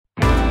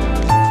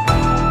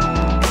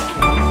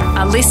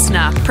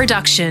listener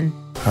production.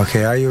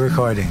 Okay, are you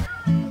recording?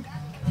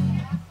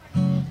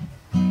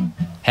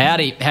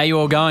 Howdy, how you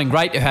all going?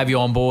 Great to have you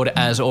on board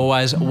as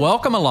always.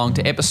 Welcome along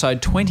to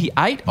episode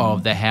 28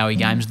 of the Howie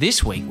Games.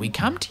 This week we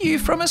come to you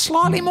from a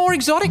slightly more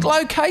exotic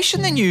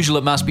location than usual,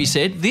 it must be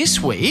said.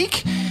 This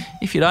week,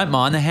 if you don't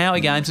mind, the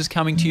Howie Games is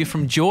coming to you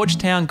from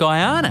Georgetown,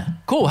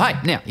 Guyana. Cool. Hey,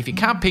 now, if you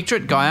can't picture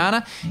it,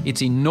 Guyana,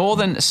 it's in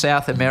northern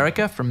South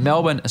America from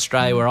Melbourne,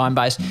 Australia, where I'm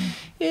based.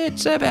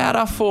 It's about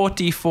a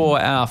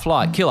 44-hour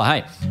flight. Killer,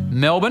 hey.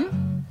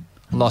 Melbourne,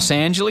 Los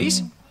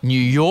Angeles, New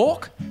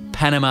York,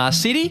 Panama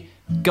City,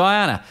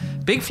 Guyana.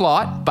 Big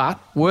flight, but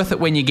worth it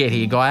when you get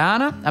here.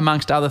 Guyana,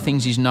 amongst other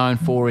things, is known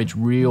for its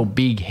real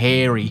big,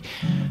 hairy,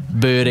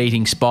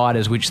 bird-eating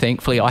spiders, which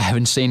thankfully I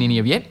haven't seen any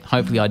of yet.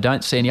 Hopefully I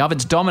don't see any of.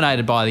 It's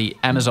dominated by the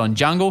Amazon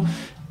jungle.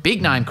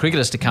 Big-name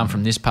cricketers to come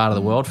from this part of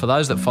the world. For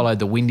those that followed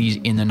the Windies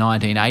in the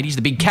 1980s,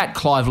 the big cat,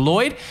 Clive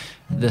Lloyd.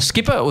 The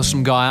skipper was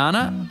from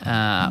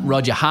Guyana.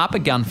 Roger Harper,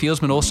 gun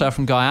fieldsman, also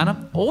from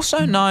Guyana.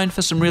 Also known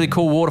for some really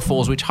cool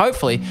waterfalls, which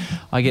hopefully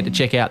I get to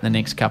check out in the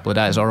next couple of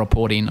days. I'll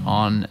report in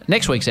on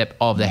next week's ep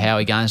of the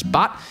Howie Games,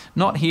 but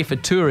not here for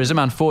tourism,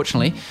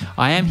 unfortunately.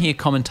 I am here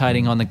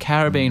commentating on the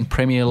Caribbean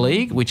Premier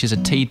League, which is a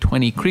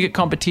T20 cricket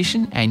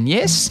competition, and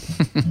yes,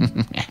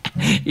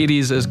 it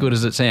is as good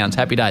as it sounds.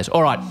 Happy days.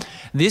 All right,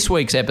 this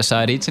week's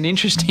episode, it's an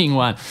interesting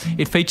one.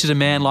 It features a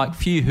man like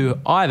few who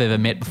I've ever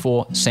met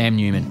before, Sam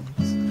Newman.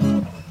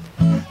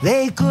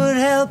 They could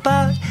help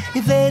out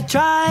if they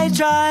try.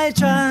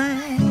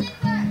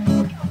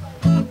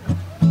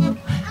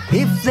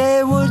 If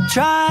they would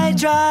try.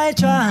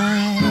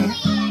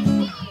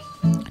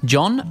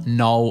 John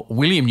Noel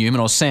William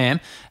Newman, or Sam,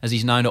 as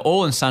he's known to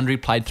all and sundry,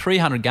 played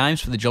 300 games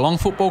for the Geelong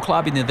Football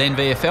Club in the then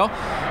VFL,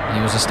 and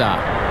he was a star.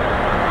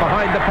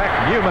 Behind the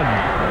pack,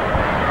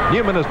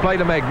 Newman has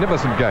played a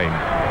magnificent game.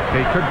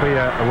 He could be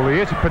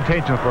he is a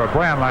contention for a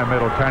Brownlow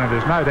medal, Tony.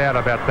 There's no doubt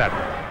about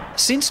that.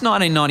 Since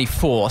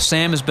 1994,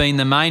 Sam has been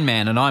the main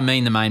man, and I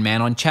mean the main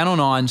man, on Channel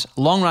 9's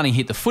long-running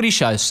hit The Footy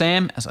Show.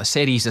 Sam, as I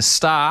said, he's a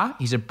star.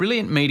 He's a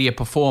brilliant media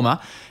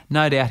performer.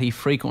 No doubt he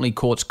frequently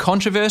courts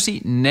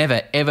controversy,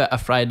 never, ever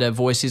afraid to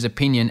voice his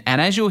opinion. And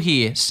as you'll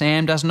hear,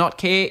 Sam does not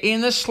care in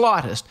the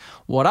slightest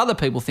what other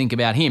people think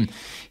about him.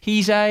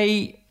 He's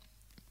a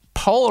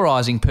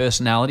polarising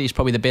personality is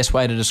probably the best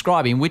way to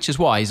describe him, which is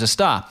why he's a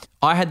star.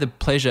 I had the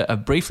pleasure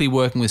of briefly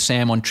working with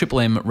Sam on Triple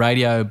M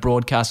radio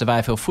broadcast of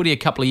AFL footy a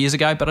couple of years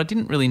ago, but I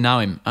didn't really know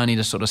him, only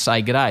to sort of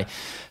say g'day.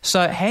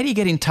 So how do you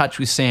get in touch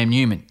with Sam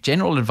Newman?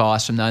 General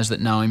advice from those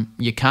that know him,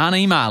 you can't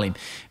email him,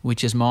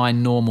 which is my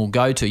normal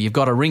go-to. You've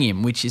got to ring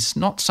him, which is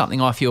not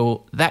something I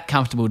feel that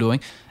comfortable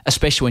doing,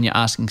 especially when you're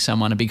asking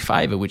someone a big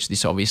favour, which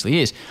this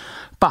obviously is.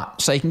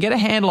 But so you can get a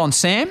handle on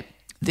Sam.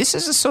 This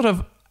is a sort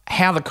of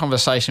how the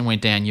conversation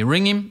went down. You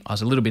ring him. I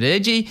was a little bit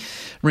edgy.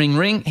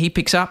 Ring. He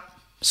picks up.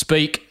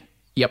 Speak.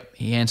 Yep,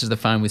 he answers the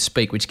phone with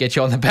speak, which gets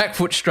you on the back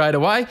foot straight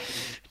away.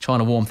 Trying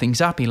to warm things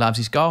up. He loves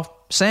his golf.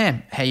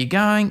 Sam, how you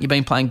going? You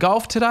been playing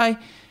golf today?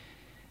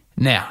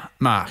 Now,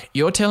 Mark,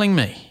 you're telling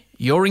me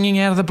you're ringing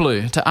out of the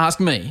blue to ask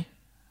me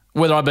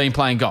whether I've been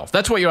playing golf.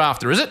 That's what you're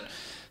after, is it?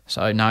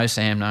 So, no,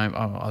 Sam, no.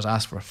 I was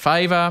asked for a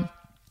favour.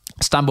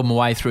 Stumbled my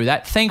way through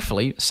that.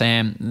 Thankfully,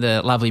 Sam,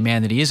 the lovely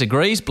man that he is,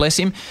 agrees. Bless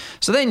him.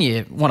 So then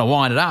you want to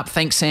wind it up.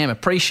 Thanks, Sam.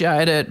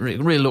 Appreciate it.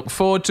 Really look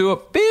forward to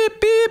it. Beep,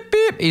 beep,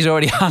 beep. He's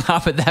already hung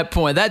up at that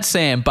point. That's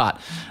Sam. But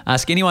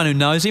ask anyone who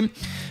knows him,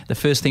 the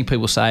first thing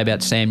people say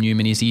about Sam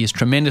Newman is he is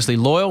tremendously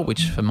loyal,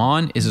 which for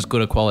mine is as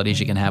good a quality as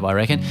you can have, I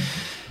reckon.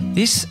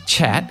 This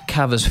chat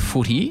covers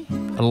footy,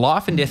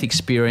 life and death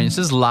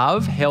experiences,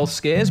 love, health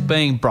scares,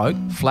 being broke,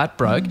 flat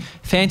broke,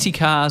 fancy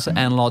cars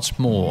and lots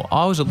more.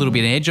 I was a little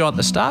bit edgy at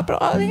the start, but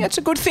I think that's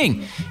a good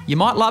thing. You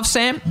might love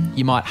Sam,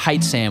 you might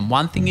hate Sam.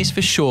 One thing is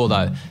for sure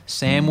though,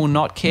 Sam will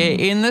not care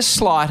in the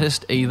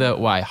slightest either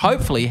way.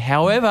 Hopefully,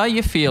 however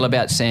you feel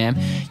about Sam,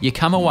 you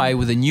come away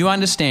with a new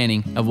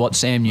understanding of what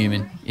Sam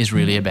Newman is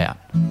really about.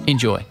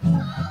 Enjoy.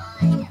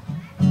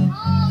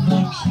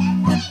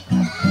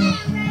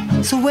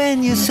 So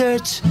when you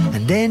search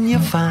and then you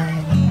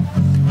find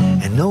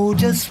and know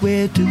just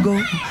where to go,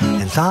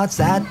 and thoughts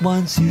that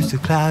once used to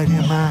cloud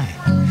your mind,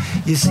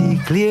 you see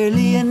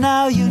clearly and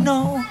now you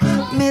know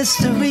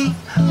mystery,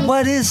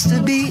 what is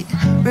to be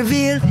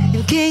revealed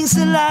in King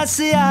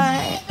Selassie.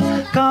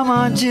 Come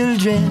on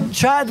children,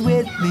 trot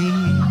with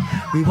me,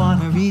 we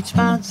want to reach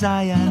Mount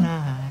Zion.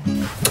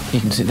 You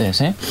can sit there,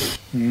 Sam.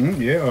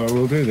 Yeah, I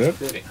will do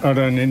that. I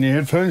don't need any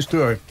headphones,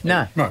 do I?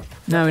 No.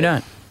 No, we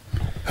don't.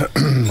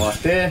 Right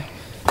there.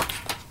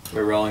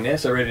 We're rolling there,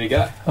 so ready to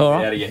go. All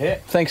right. Out of your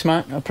hair. Thanks,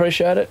 mate. I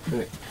appreciate it.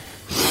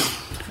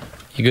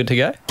 You good to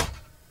go?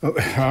 Oh,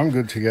 I'm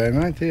good to go,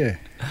 mate, yeah.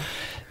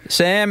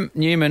 Sam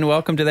Newman,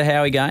 welcome to the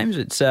Howie Games.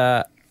 It's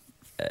a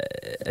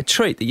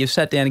treat that you've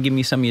sat down and given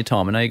me some of your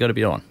time. I know you've got a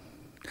bit on.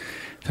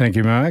 Thank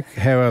you, Mark.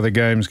 How are the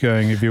games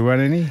going? Have you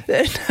won any?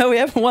 No, we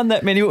haven't won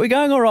that many, but we're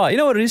going all right. You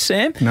know what it is,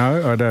 Sam?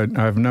 No, I don't.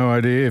 I have no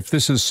idea. If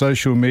this is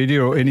social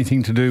media or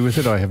anything to do with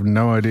it, I have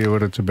no idea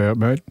what it's about,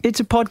 mate. It's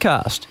a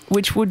podcast,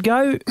 which would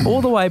go all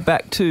the way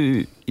back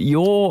to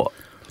your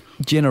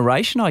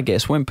generation, I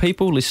guess, when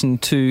people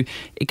listened to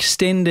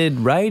extended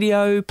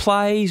radio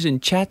plays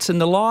and chats, and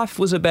the life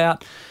was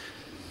about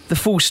the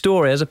full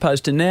story, as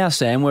opposed to now,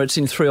 Sam, where it's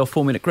in 3 or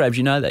 4 minute grabs.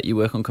 You know that, you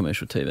work on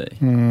commercial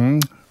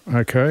TV.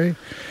 Okay.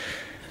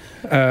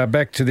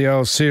 Back to the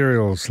old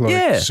serials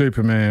like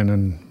Superman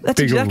and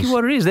That's Biggles. exactly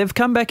what it is. They've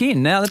come back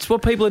in. Now that's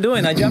what people are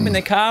doing. They jump in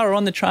their car or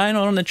on the train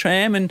or on the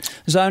tram and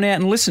zone out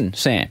and listen,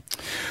 Sam.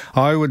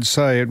 I would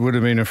say it would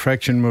have been a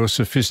fraction more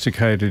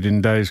sophisticated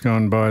in days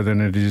gone by than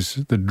it is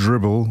the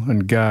dribble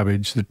and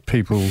garbage that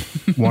people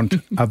want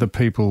other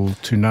people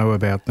to know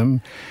about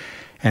them,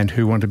 and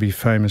who want to be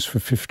famous for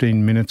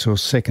 15 minutes or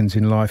seconds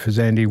in life, as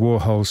Andy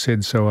Warhol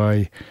said. So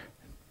I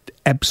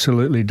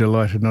absolutely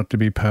delighted not to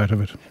be part of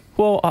it.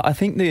 Well, I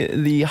think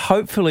the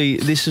hopefully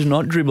this is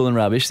not dribble and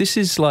rubbish. This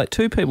is like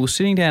two people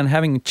sitting down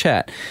having a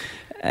chat,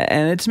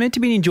 and it's meant to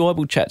be an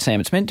enjoyable chat, Sam.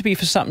 It's meant to be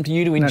for something to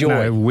you to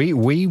enjoy. No,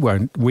 we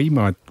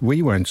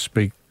won't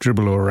speak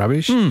dribble or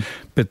rubbish,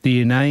 but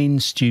the inane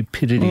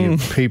stupidity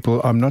of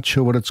people. I'm not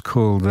sure what it's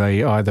called.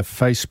 They either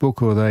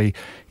Facebook or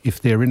if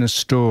they're in a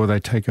store, they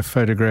take a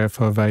photograph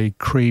of a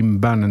cream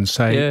bun and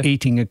say,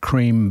 eating a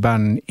cream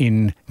bun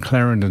in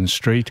Clarendon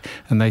Street,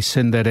 and they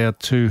send that out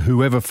to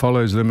whoever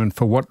follows them, and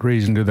for what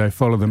reason do they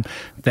follow them.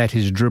 That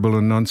is dribble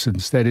and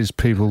nonsense. That is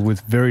people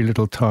with very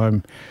little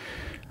time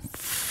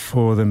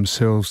for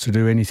themselves to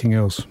do anything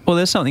else. Well,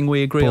 there's something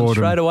we agree on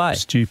straight away.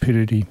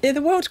 Stupidity. Yeah,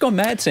 the world's gone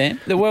mad, Sam.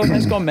 The world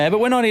has gone mad, but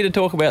we're not here to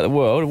talk about the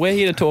world. We're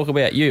here to talk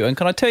about you. And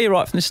can I tell you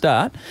right from the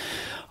start,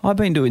 I've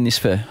been doing this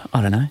for,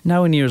 I don't know,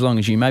 nowhere near as long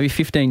as you, maybe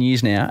 15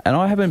 years now, and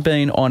I haven't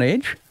been on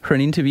edge for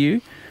an interview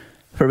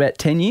for about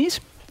 10 years,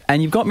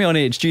 and you've got me on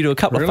edge due to a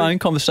couple of phone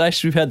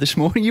conversations we've had this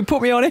morning. You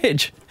put me on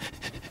edge.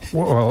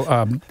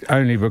 Well,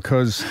 only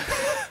because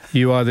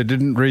you either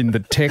didn't read the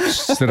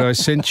texts that I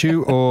sent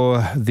you,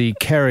 or the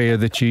carrier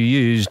that you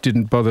used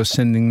didn't bother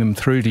sending them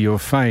through to your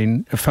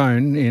phone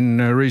in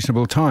a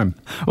reasonable time.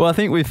 Well, I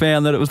think we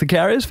found that it was the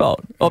carrier's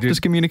fault.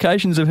 Optus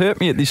Communications have hurt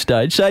me at this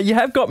stage. So you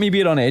have got me a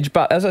bit on edge,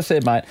 but as I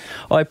said, mate,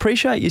 I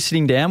appreciate you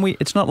sitting down.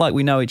 It's not like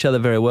we know each other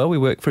very well. We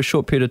worked for a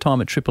short period of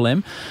time at Triple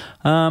M.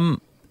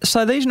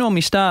 So these normally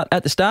start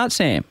at the start,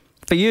 Sam.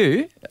 For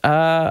you,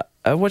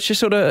 what's your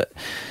sort of...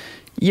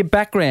 your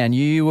background?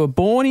 You were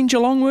born in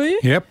Geelong, were you?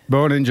 Yep,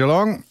 born in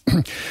Geelong.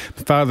 My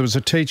father was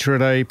a teacher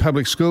at a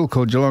public school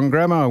called Geelong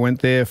Grammar. I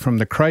went there from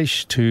the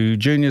creche to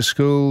junior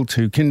school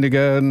to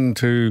kindergarten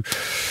to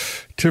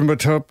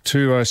Timbertop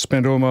to I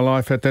spent all my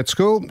life at that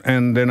school,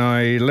 and then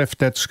I left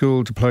that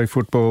school to play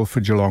football for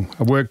Geelong.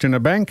 I worked in a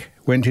bank,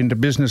 went into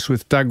business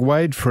with Doug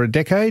Wade for a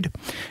decade,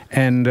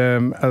 and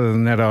other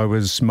than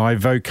that, my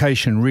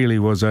vocation really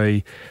was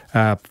a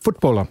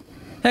footballer.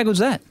 How good's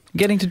that?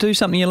 Getting to do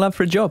something you love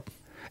for a job?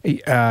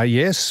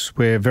 Yes,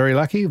 we're very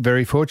lucky,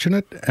 very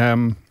fortunate.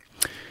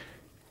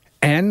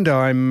 And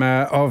I'm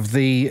of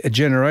the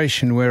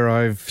generation where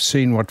I've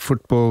seen what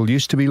football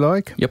used to be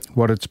like,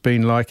 what it's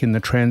been like in the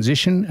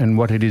transition, and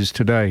what it is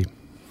today.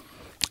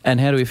 And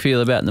how do we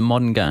feel about the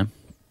modern game?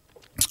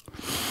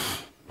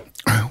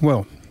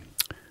 Well,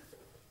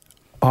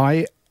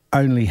 I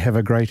only have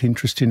a great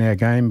interest in our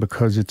game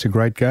because it's a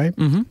great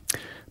game,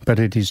 but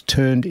it is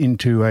turned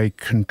into a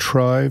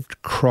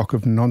contrived crock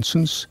of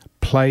nonsense,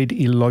 played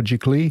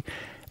illogically,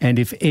 and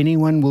if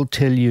anyone will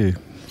tell you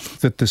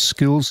that the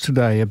skills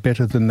today are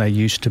better than they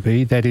used to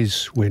be, that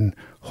is when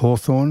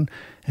Hawthorn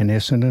and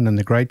Essendon and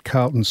the great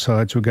Carlton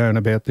sides were going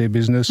about their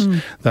business,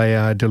 they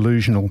are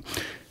delusional.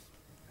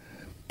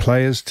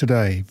 Players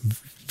today,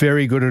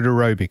 very good at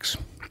aerobics,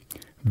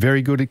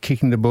 very good at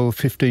kicking the ball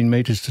 15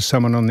 metres to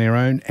someone on their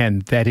own,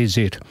 and that is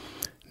it.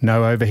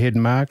 No overhead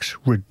marks,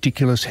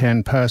 ridiculous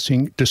hand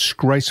passing,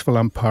 disgraceful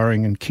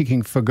umpiring and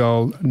kicking for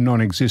goal,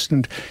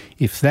 non-existent.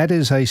 If that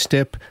is a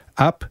step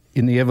up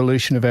in the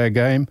evolution of our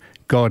game,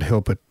 God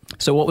help it.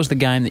 So what was the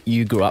game that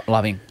you grew up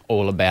loving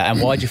all about,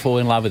 and why did you fall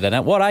in love with it?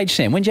 At what age,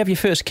 Sam? When did you have your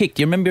first kick?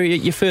 Do you remember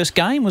your first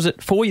game? Was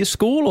it for your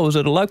school or was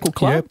it a local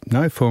club? Yep,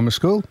 no, former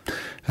school.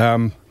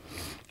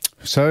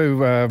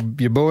 So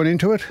you're born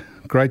into it.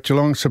 Great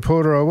Geelong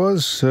supporter I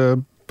was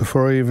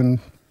before I even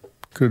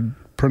could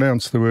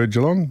pronounce the word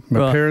Geelong.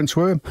 My parents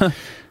were.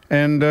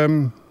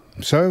 And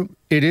so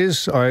it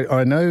is.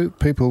 I know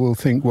people will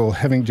think, well,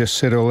 having just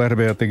said all that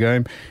about the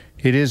game,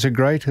 it is a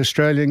great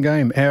Australian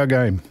game, our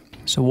game.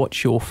 So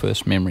what's your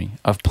first memory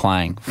of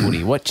playing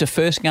footy? What's the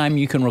first game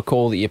you can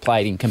recall that you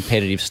played in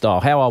competitive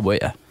style? How old were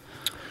you?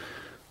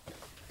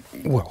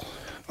 Well,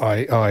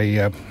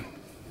 I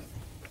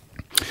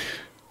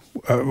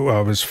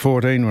was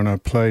 14 when I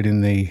played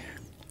in the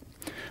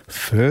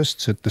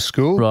firsts at the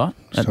school. Right.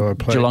 So I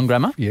played Geelong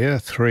Grammar? Yeah,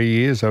 3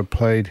 years. I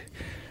played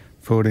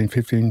 14,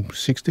 15,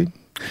 16.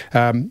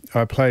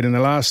 I played in the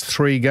last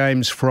 3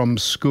 games from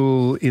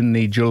school in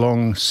the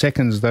Geelong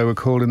seconds, they were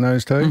called in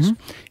those days,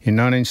 in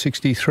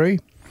 1963.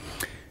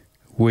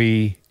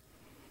 We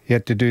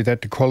had to do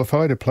that to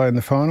qualify to play in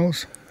the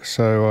finals.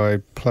 So I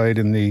played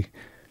in the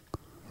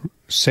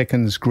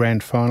seconds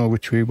grand final,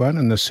 which we won,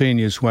 and the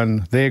seniors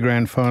won their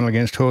grand final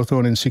against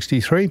Hawthorn in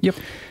 63. Yep.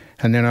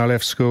 and then I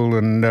left school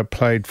and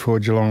played for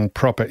Geelong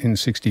proper in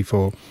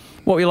 64.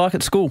 What were you like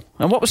at school?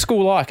 And what was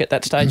school like at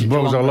that stage?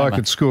 What was I like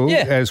at school?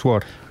 Yeah. As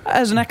what?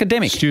 As an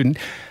academic. Student.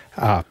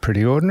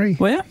 Pretty ordinary.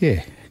 Were you?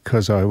 Yeah,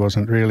 because I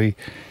wasn't really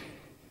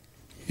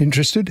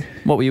interested.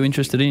 What were you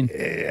interested in?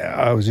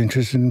 I was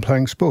interested in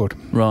playing sport.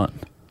 Right.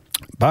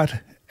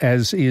 But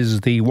as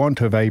is the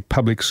want of a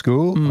public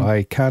school,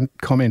 I can't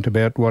comment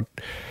about what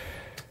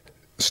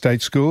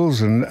state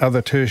schools and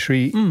other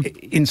tertiary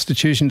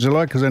institutions are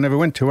like because I never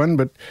went to one.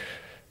 But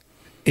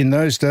in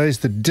those days,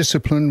 the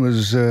discipline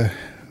was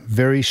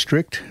very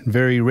strict,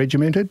 very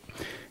regimented,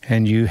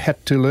 and you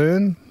had to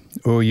learn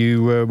or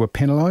you were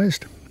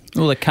penalised.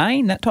 Well, the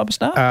cane, that type of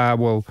stuff?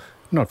 Well,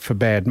 not for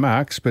bad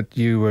marks, but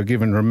you were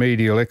given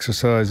remedial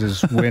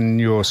exercises when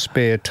your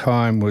spare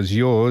time was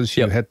yours.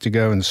 You had to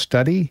go and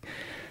study.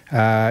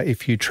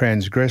 If you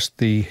transgressed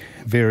the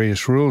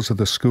various rules of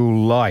the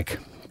school, like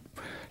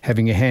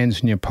having your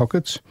hands in your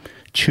pockets,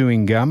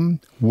 chewing gum,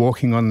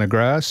 walking on the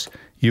grass,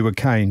 you were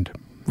caned.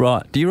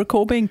 Right. Do you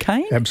recall being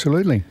caned?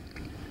 Absolutely.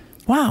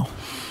 Wow.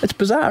 It's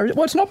bizarre.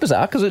 Well, it's not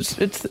bizarre because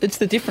it's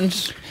the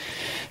difference.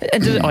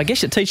 I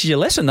guess it teaches you a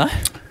lesson, though.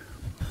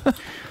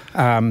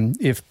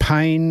 If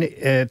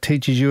pain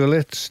teaches you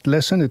a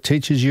lesson, it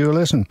teaches you a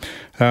lesson.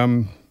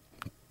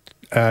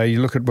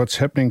 You look at what's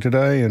happening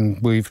today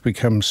and we've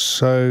become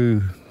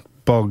so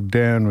bogged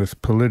down with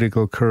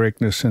political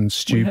correctness and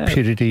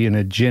stupidity and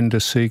agenda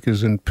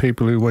seekers and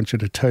people who want you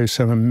to toe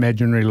some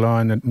imaginary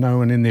line that no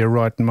one in their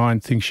right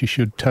mind thinks you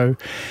should toe.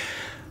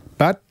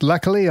 But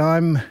luckily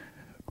I'm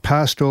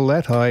past all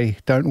that. I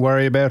don't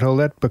worry about all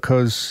that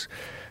because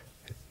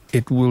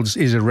it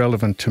is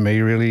irrelevant to me,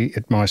 really,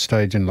 at my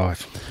stage in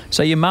life.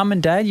 So your mum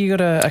and dad, you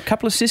got a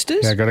couple of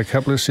sisters? Yeah, I got a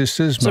couple of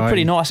sisters. It's a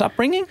pretty nice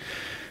upbringing?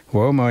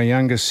 Well, my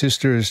youngest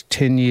sister is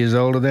 10 years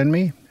older than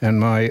me, and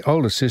my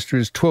older sister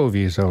is 12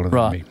 years older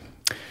than me.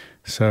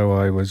 So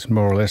I was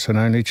more or less an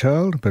only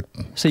child, but...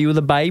 So you were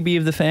the baby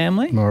of the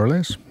family? More or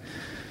less.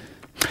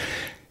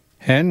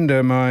 And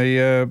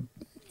my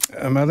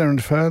mother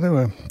and father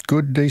were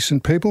good,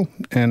 decent people,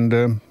 and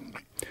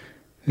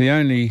the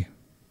only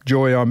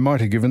joy I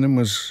might have given them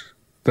was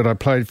that I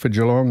played for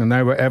Geelong, and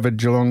they were avid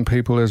Geelong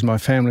people as my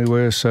family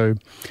were, so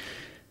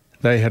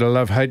they had a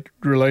love-hate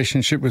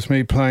relationship with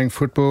me playing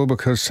football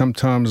because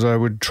sometimes I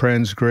would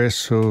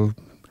transgress or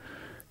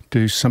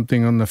do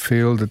something on the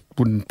field that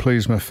wouldn't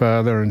please my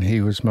father, and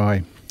he was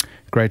my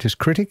greatest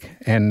critic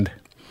and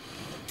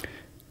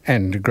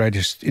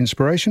greatest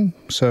inspiration.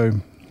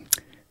 So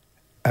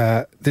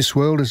this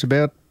world is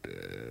about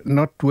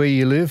not where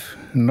you live,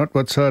 not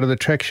what side of the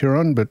tracks you're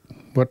on, but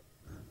what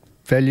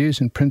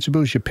values and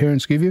principles your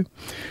parents give you.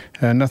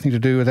 Nothing to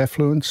do with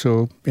affluence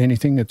or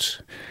anything.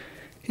 It's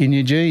in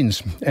your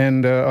genes.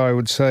 And I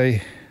would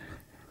say,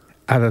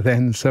 other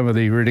than some of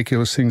the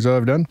ridiculous things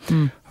I've done,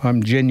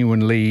 I'm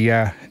generally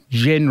a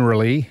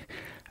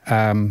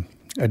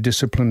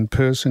disciplined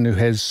person who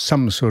has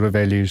some sort of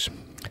values.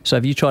 So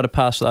have you tried to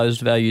pass those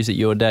values that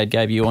your dad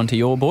gave you on to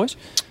your boys?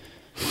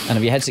 And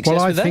have you had success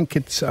with that? Well, I think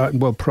it's,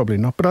 well, probably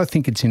not, but I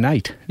think it's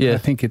innate. Yeah. I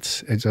think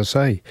it's, as I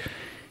say,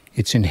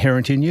 it's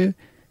inherent in you.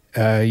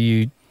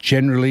 You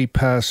generally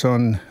pass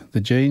on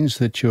the genes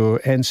that your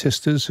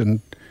ancestors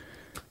and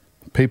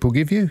people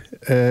give you.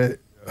 I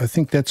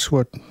think that's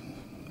what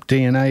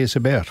DNA is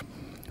about.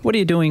 What are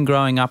you doing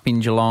growing up in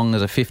Geelong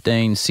as a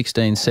 15,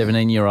 16,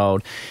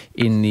 17-year-old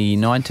in the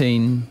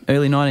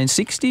early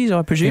 1960s,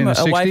 I presume? In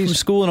the away 60s, from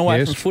school and away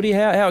yes. from footy?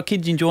 How are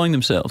kids enjoying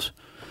themselves?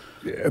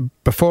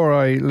 Before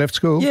I left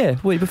school? Yeah,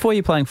 before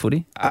you're playing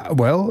footy. I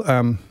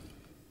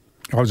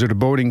was at a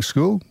boarding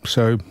school,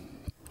 so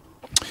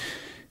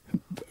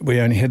we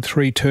only had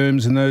 3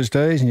 terms in those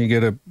days, and you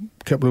get a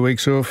couple of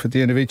weeks off at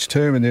the end of each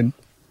term and then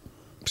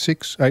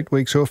 6, 8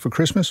 weeks off for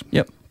Christmas.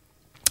 Yep.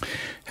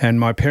 And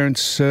my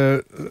parents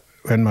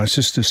and my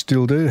sisters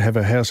still do have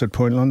a house at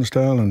Point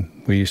Lonsdale, and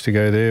we used to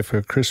go there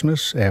for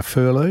Christmas, our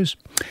furloughs.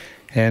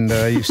 And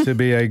I used to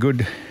be a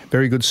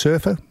very good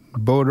surfer,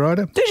 board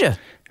rider. Did you?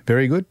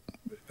 Very good.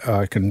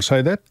 I can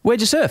say that. Where'd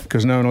you surf?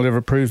 Because no one will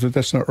ever prove that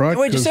that's not right.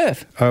 Where'd you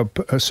surf? I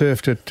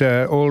surfed it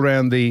all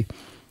around the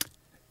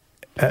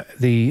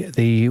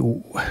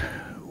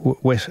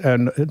west,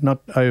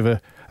 not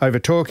over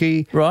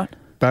Torquay. Right.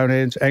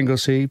 Boneheads,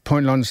 Anglesey,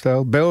 Point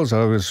Lonsdale, Bells.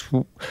 I was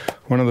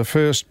one of the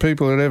first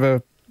people that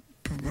ever,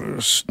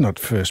 not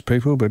first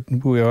people, but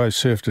I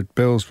surfed at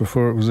Bells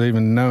before it was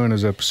even known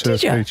as a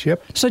surf beach.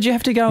 Yep. So did you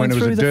have to go when in it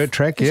was through a dirt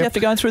track? Did Yep. you have to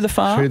go in through the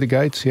farm? Through the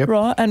gates, yep.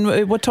 Right.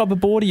 And what type of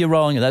board are you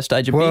rolling at that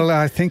stage? Well,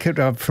 I think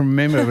from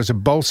memory it was a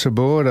balsa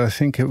board. I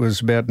think it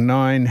was about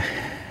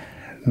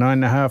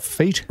 9.5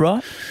 feet.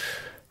 Right.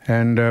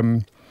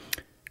 And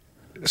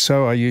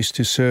so I used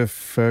to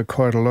surf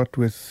quite a lot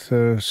with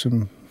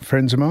some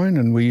friends of mine,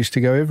 and we used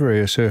to go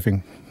everywhere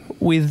surfing.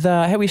 With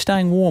how were you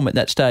staying warm at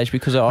that stage?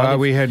 Because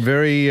we had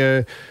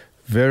very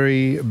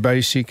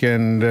basic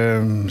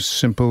and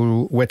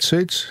simple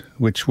wetsuits,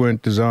 which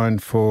weren't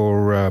designed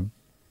for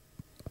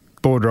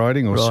board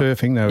riding or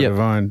surfing. They were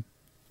designed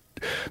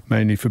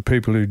mainly for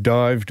people who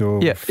dived or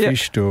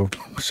fished, or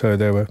so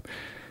they were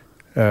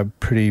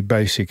pretty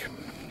basic.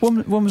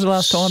 When was the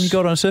last time you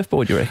got on a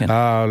surfboard, you reckon?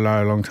 Oh,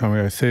 no, a long time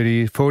ago,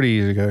 40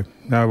 years ago.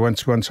 No,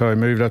 once I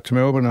moved up to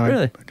Melbourne,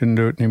 I didn't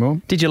do it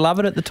anymore. Did you love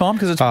it at the time?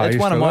 Because it's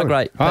one of my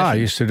great passions. I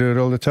used to do it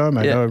all the time,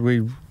 mate. Yeah.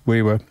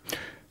 We were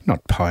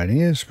not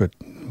pioneers, but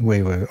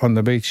we were on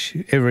the beach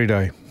every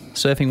day.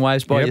 Surfing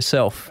waves by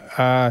yourself?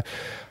 I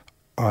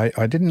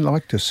didn't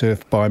like to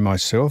surf by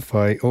myself.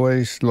 I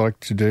always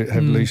liked to have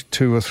at least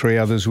 2 or 3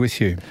 others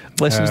with you.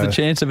 Lessens the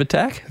chance of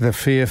attack? The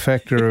fear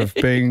factor of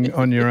being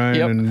on your own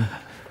and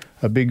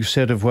a big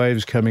set of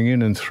waves coming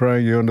in and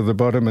throwing you onto the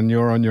bottom and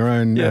you're on your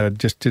own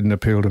just didn't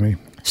appeal to me.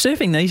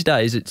 Surfing these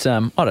days, it's I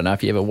don't know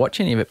if you ever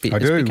watch any of it. But I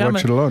do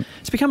watch it a lot.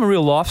 It's become a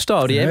real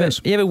lifestyle. Do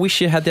you ever wish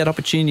you had that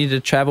opportunity to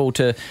travel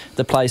to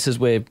the places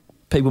where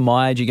people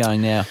my age are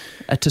going now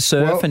to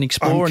surf and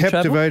explore and travel?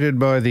 I'm captivated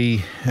by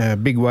the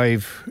big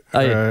wave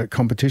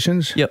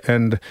competitions. Yep.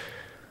 And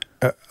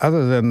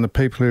other than the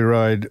people who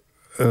ride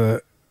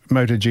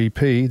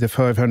MotoGP, the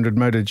 500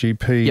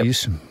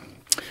 MotoGPs,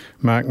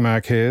 Marc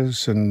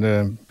Marquez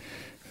and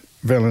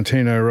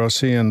Valentino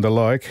Rossi and the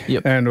like,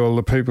 and all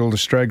the people,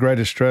 the great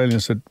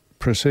Australians that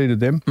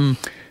preceded them.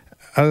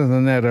 Other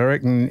than that, I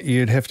reckon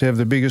you'd have to have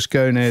the biggest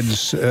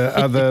gonads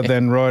other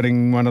than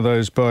riding one of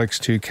those bikes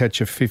to catch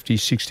a 50,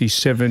 60,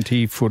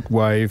 70-foot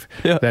wave.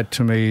 Yep. That,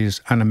 to me,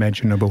 is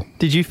unimaginable.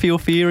 Did you feel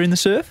fear in the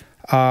surf?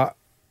 I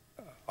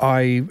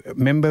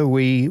remember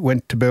we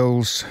went to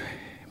Bell's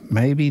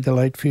maybe the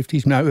late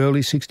 50s, no,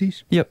 early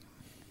 60s. Yep.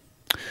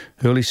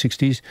 Early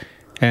 60s.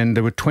 And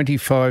there were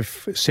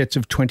 25 sets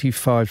of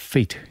 25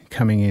 feet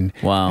coming in.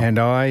 Wow. And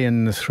I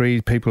and the 3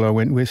 people I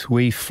went with,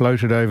 we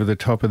floated over the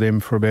top of them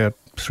for about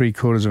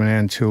 3/4 of an hour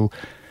until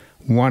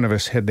one of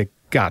us had the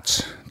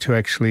guts to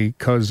actually,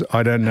 because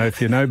I don't know if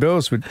you know,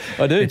 Bells, but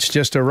I do. It's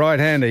just a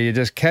right-hander. You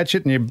just catch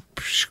it and you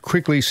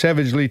quickly,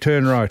 savagely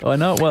turn right. I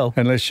know it well.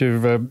 Unless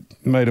you've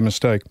made a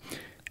mistake.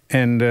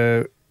 And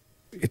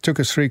it took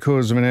us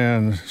 3/4 of an hour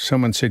and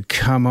someone said,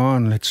 come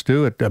on, let's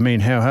do it. I mean,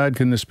 how hard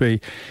can this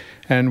be?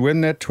 And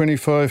when that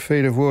 25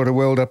 feet of water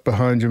welled up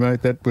behind you,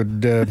 mate, that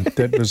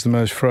was the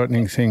most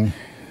frightening thing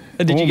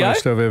did you go?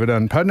 I've ever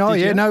done.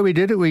 No, we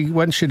did it.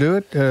 Once you do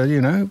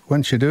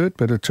it,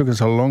 but it took us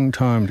a long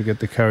time to get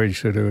the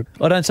courage to do it.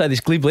 I don't say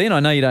this glibly, and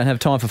I know you don't have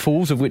time for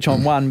fools, of which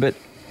I'm one, but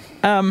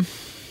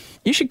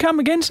you should come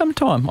again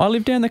sometime. I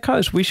live down the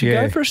coast. We should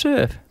go for a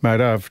surf.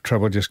 Mate, I have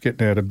trouble just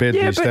getting out of bed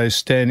these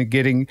days,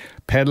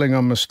 paddling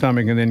on my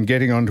stomach and then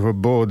getting onto a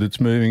board that's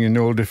moving in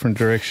all different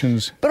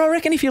directions. But I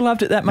reckon if you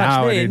loved it that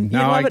much you'd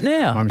love it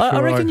now. I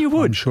reckon you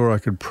would. I'm sure I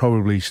could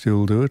probably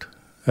still do it.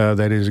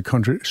 That is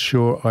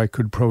I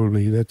could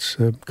probably. That's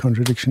a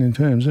contradiction in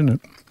terms, isn't it?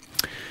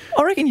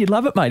 I reckon you'd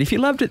love it, mate. If you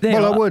loved it then.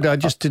 Well, I would. I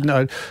just didn't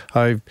know.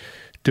 I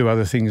do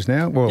other things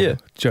now. Well, I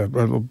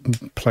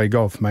play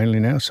golf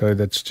mainly now, so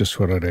that's just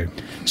what I do.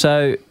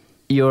 So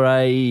you're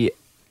a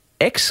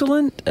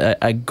excellent,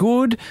 a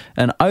good,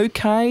 an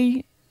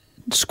okay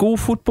school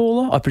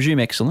footballer? I presume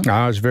excellent.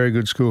 I was a very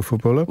good school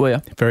footballer. Were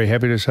you? Very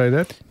happy to say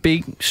that.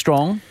 Big,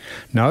 strong?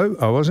 No,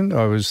 I wasn't.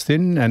 I was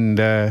thin and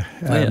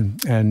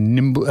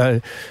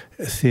nimble,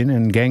 thin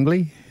and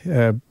gangly.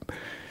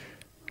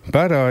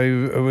 But I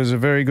was a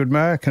very good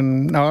mark,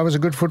 and I was a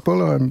good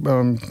footballer. I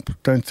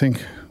don't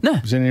think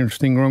there's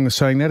anything wrong with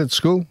saying that at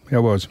school. I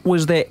was.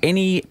 Was there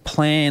any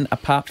plan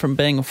apart from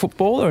being a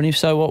footballer, and if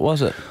so, what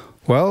was it?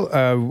 Well,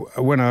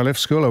 when I left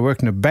school, I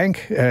worked in a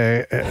bank.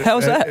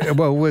 How's that?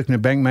 Well, worked in a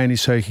bank mainly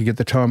so you could get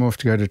the time off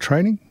to go to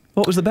training.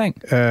 What was the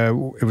bank?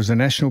 It was the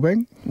National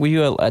Bank. Were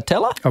you a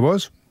teller? I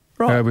was.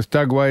 Right. With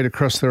Doug Wade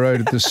across the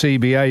road at the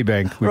CBA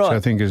Bank, which I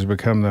think has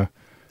become the...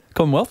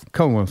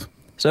 Commonwealth.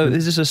 So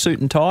is this a suit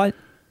and tie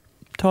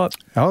type?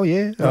 Oh,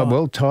 yeah.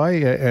 Right. Tie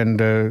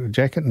and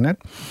jacket and that.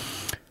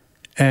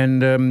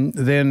 And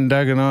then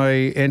Doug and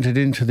I entered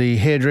into the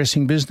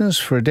hairdressing business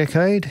for a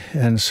decade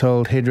and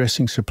sold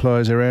hairdressing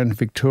supplies around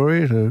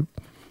Victoria to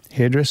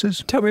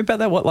hairdressers. Tell me about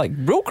that. What, like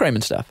real cream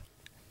and stuff?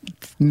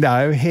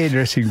 No,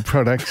 hairdressing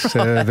products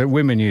that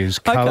women use.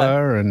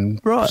 Colour and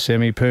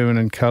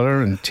semi-permanent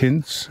colour and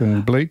tints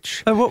and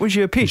bleach. And what was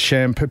your pitch?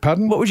 Shampoo.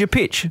 Pardon? What was your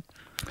pitch?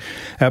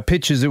 Our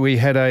pitch is that we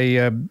had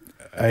a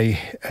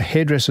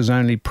hairdresser's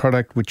only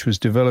product which was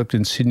developed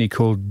in Sydney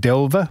called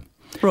Delva.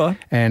 Right.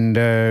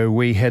 And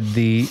we had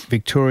the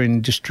Victorian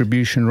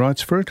distribution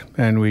rights for it,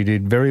 and we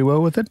did very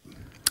well with it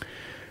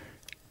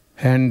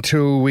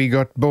until we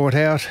got bought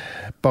out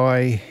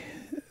by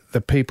the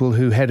people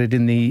who had it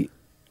in the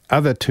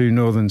other 2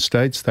 northern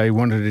states. They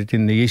wanted it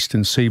in the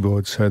eastern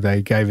seaboard, so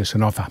they gave us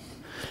an offer.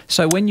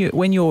 So when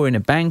you're in a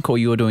bank or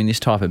you're doing this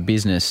type of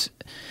business,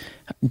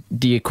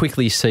 do you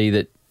quickly see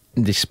that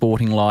the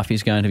sporting life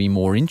is going to be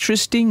more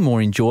interesting,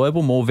 more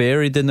enjoyable, more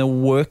varied than the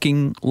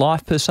working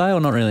life per se, or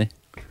not really?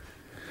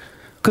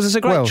 Because it's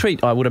a great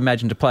treat, I would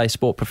imagine, to play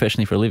sport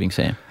professionally for a living,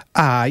 Sam.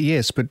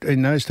 Yes, but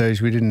in those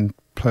days we didn't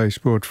play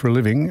sport for a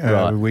living.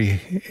 Right.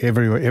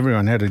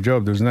 Everyone had a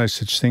job. There was no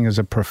such thing as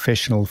a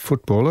professional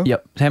footballer.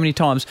 Yep. How many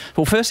times?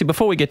 Well, firstly,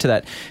 before we get to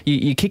that,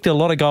 you kicked a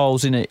lot of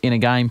goals in a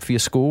game for your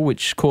school,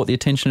 which caught the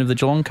attention of the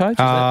Geelong coach.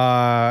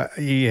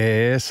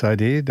 Yes, I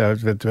did.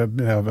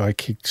 I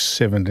kicked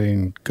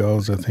 17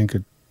 goals, I think,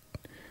 at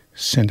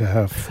centre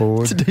half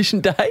forward. It's a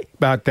decent day.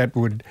 But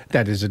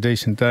that is a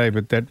decent day,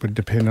 but that would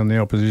depend on the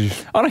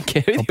opposition. I don't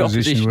care who the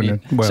opposition is.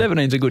 Well,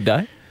 17's a good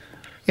day.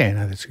 Yeah,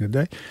 no, that's a good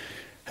day.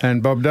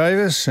 And Bob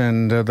Davis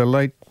and the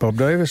late Bob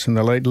Davis and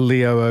the late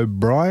Leo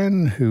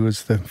O'Brien, who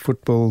was the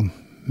football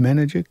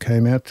manager,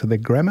 came out to the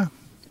grammar.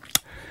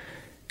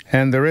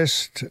 And the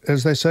rest,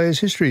 as they say,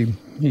 is history.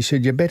 He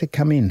said, you better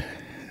come in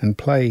and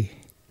play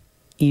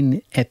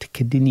in at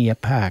Cardinia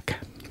Park.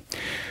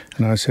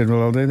 And I said,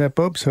 well, I'll do that,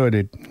 Bob. So I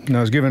did. And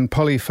I was given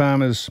Polly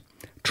Farmer's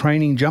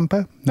training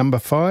jumper, number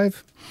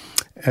 5,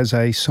 as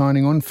a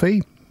signing-on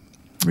fee.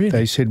 Really?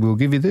 They said, we'll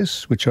give you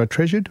this, which I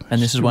treasured.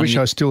 And this is one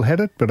I still had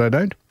it, but I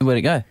don't. Where'd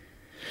it go?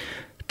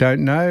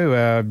 Don't know.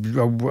 I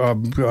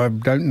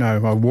don't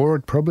know. I wore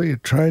it probably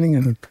at training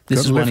and it This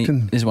got is left.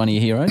 This is one of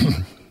your heroes,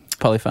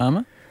 Polly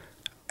Farmer.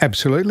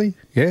 Absolutely,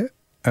 yeah.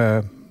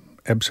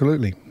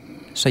 Absolutely.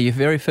 So your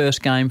very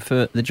first game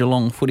for the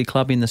Geelong Footy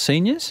Club in the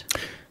seniors?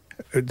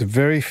 At the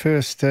very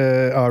first,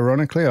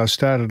 ironically, I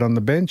started on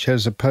the bench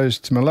as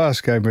opposed to my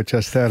last game, which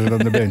I started on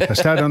the bench. I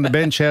started on the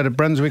bench out at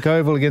Brunswick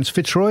Oval against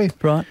Fitzroy.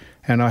 Right.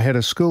 And I had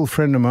a school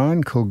friend of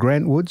mine called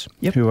Grant Woods,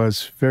 who I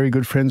was very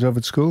good friends of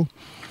at school.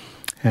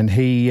 And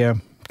he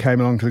came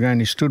along to the game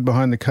and he stood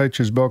behind the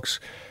coach's box,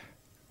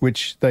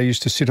 which they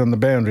used to sit on the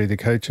boundary, the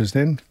coaches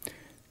then.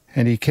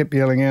 And he kept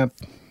yelling out,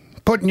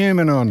 put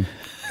Newman on.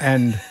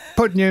 And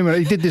put Newman.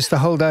 He did this the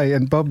whole day.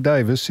 And Bob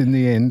Davis, in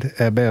the end,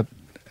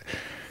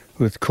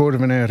 with a quarter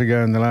of an hour to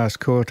go in the last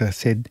quarter,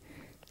 said,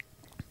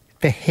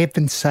 for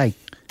heaven's sake,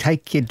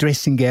 take your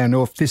dressing gown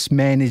off. This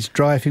man is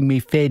driving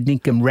me fair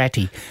dinkum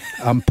ratty.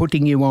 I'm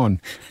putting you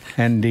on.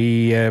 And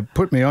he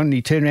put me on and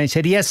he turned around and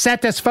said, you're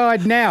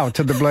satisfied now,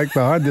 to the bloke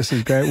behind. This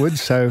is Grant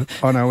Woods. So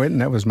on I went and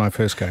that was my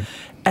first game.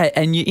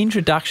 And your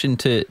introduction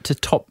to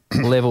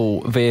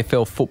top-level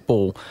VFL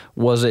football,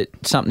 was it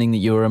something that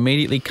you were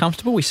immediately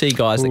comfortable? We see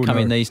guys that come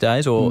in these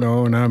days, or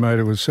No, mate,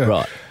 it was...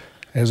 right.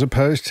 As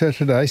opposed to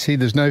today, see,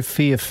 there's no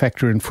fear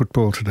factor in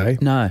football today.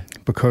 No.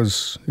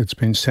 Because it's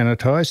been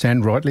sanitised,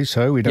 and rightly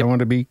so. We don't want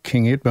to be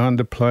king hit behind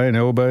the play and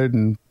elbowed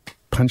and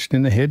punched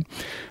in the head.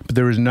 But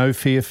there is no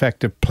fear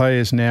factor.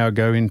 Players now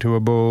go into a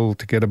ball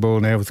to get a ball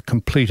now with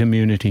complete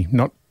immunity,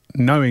 not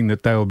knowing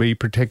that they'll be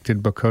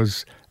protected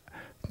because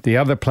the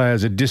other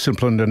players are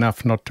disciplined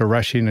enough not to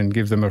rush in and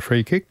give them a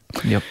free kick.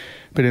 Yep.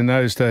 But in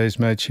those days,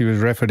 mate, she was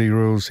Rafferty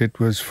rules.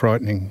 It was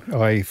frightening.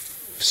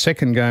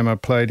 Second game I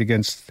played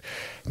against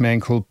a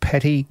man called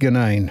Paddy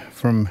Ganane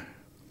from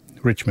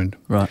Richmond.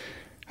 Right.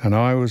 And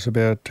I was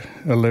about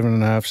 11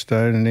 and a half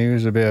stone and he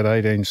was about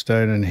 18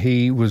 stone and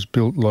he was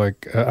built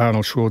like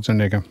Arnold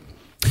Schwarzenegger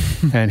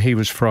and he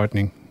was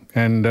frightening.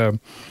 And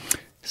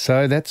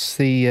so that's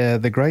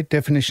the great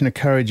definition of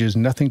courage is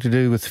nothing to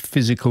do with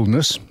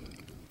physicalness.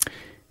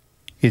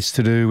 It's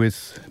to do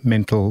with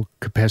mental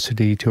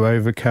capacity to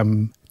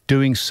overcome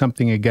doing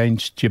something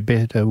against your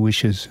better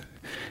wishes.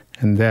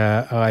 And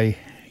I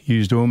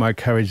used all my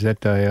courage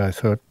that day. I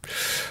thought,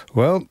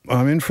 well,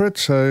 I'm in for it,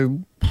 so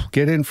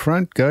get in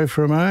front, go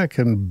for a mark,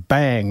 and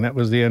bang, that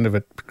was the end of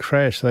it.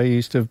 Crash. They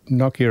used to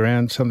knock you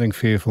around, something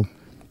fearful.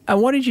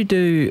 And what did you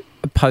do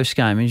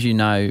post-game? As you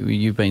know,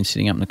 you've been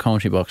sitting up in the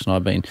commentary box and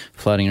I've been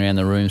floating around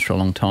the rooms for a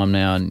long time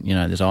now and, you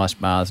know, there's ice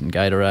bars and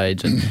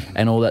Gatorades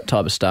and all that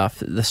type of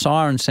stuff. The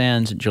siren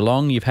sounds at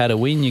Geelong, you've had a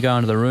win, you go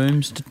into the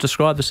rooms.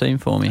 Describe the scene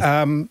for me.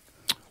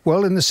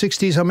 Well, in the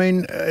 60s, I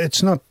mean,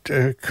 it's not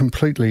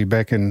completely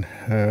back in...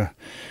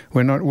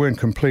 weren't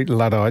complete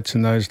Luddites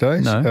in those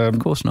days. No, of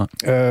course not.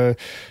 There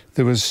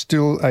was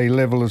still a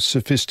level of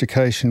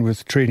sophistication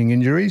with treating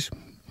injuries.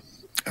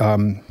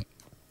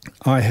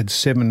 I had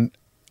 7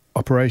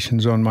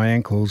 operations on my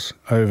ankles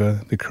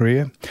over my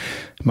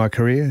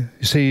career.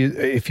 You see,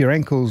 if your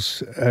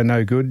ankles are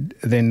no good,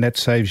 then that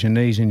saves your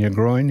knees and your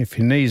groin. If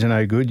your knees are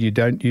no good, you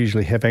don't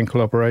usually have ankle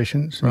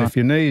operations. Right. And if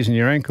your knees and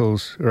your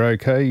ankles are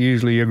okay,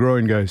 usually your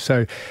groin goes.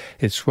 So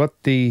it's what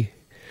the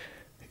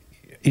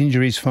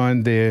injuries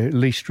find their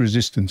least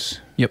resistance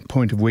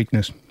point of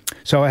weakness.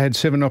 So I had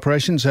 7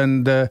 operations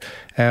and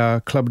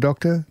our club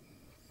doctor,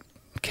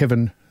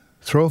 Kevin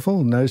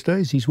Threlfall, in those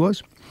days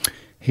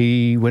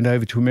he went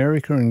over to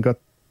America and got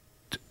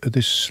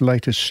this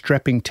latest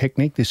strapping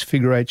technique, this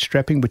figure 8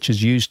 strapping, which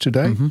is used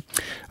today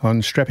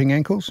on strapping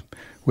ankles.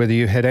 Whether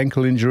you had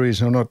ankle injuries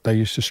or not, they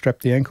used to strap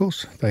the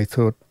ankles. They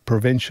thought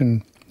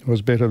prevention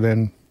was better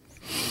than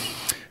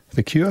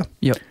the cure.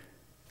 Yep.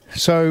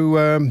 So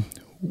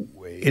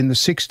in the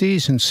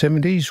 60s and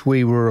 70s,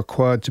 we were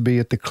required to be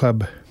at the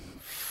club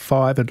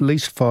at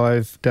least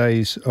 5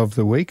 days of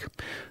the week,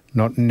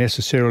 not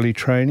necessarily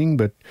training,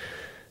 but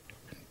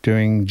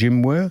doing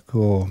gym work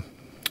or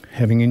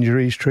having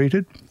injuries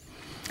treated.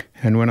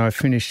 And when I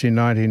finished in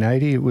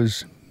 1980, it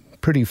was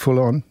pretty full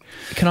on.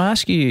 Can I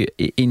ask you,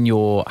 in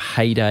your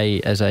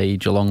heyday as a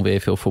Geelong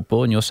VFL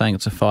footballer, and you're saying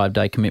it's a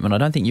 5-day commitment, I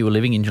don't think you were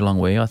living in Geelong,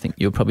 were you? I think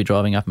you were probably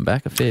driving up and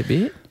back a fair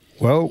bit.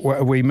 Well,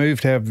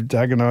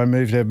 Doug and I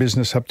moved our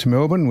business up to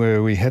Melbourne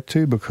where we had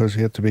to, because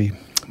we had to be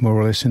more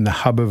or less in the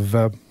hub of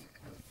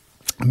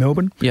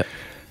Melbourne. Yep.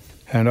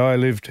 And I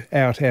lived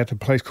out at a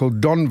place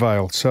called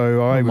Donvale.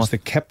 So I was the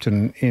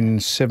captain in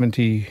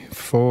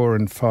 74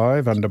 and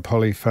 5 under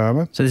Polly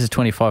Farmer. So this is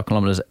 25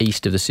 kilometres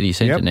east of the city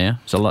centre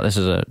now. So this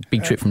is a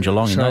big trip from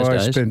Geelong in those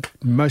days. So I spent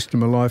most of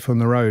my life on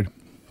the road.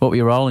 What were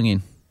you rolling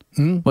in?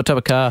 What type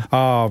of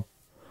car?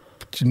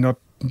 Not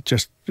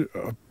just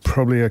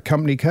probably a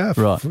company car,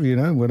 right?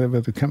 Whatever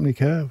the company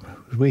car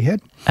we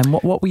had. And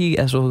what were you,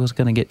 as I was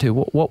going to get to,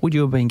 what would you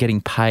have been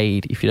getting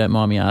paid, if you don't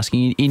mind me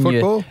asking, in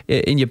football?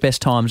 In your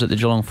best times at the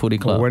Geelong Footy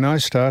Club? Well, when I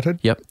started,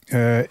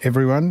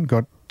 everyone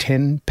got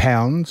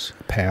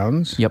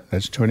 £10. Yep.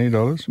 That's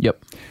 $20.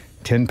 Yep.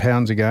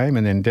 £10 a game,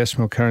 and then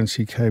decimal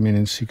currency came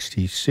in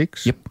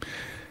 66. Yep.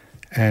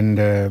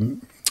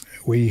 And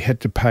we had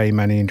to pay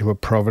money into a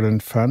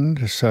provident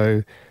fund,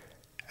 so...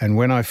 And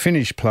when I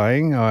finished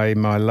playing,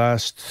 my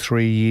last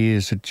 3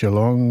 years at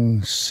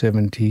Geelong,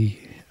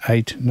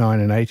 78, 9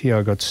 and 80,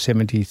 I got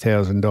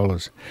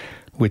 $70,000,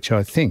 which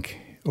I think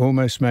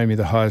almost made me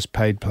the highest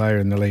paid player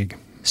in the league.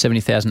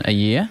 $70,000 a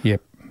year?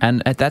 Yep.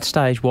 And at that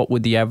stage, what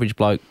would the average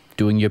bloke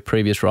doing your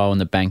previous role in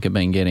the bank have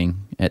been getting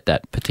at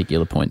that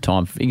particular point in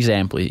time?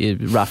 Example,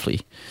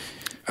 roughly.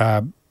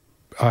 I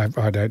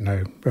don't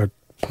know.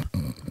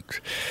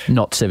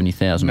 Not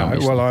 70,000. No.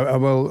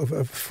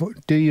 Obviously.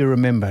 Do you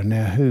remember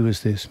now? Who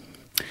was this?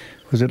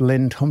 Was it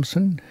Len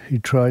Thompson who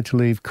tried to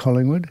leave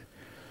Collingwood,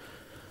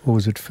 or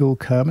was it Phil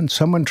Carman?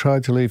 Someone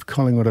tried to leave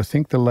Collingwood. I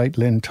think the late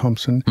Len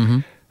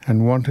Thompson,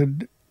 and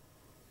wanted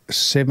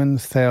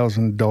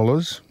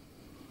 $7,000.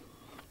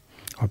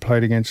 I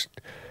played against.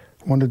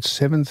 Wanted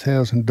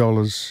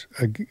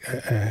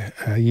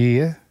 $7,000 a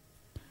year.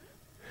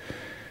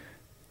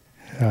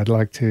 I'd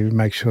like to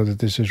make sure that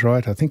this is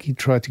right. I think he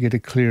tried to get a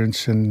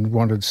clearance and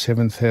wanted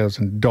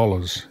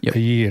 $7,000 a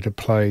year to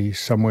play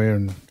somewhere,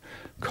 and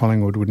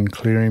Collingwood wouldn't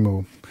clear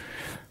him,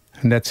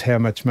 and that's how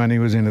much money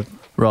was in it.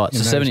 Right,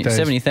 so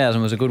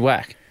 70,000 was a good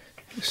whack.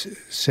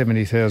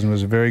 70,000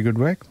 was a very good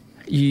whack.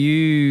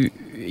 You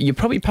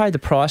probably paid the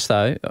price,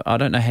 though. I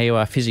don't know how you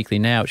are physically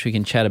now, which we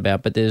can chat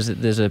about, but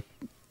there's a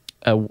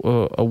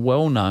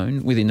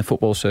well-known within the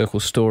football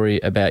circle story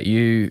about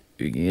you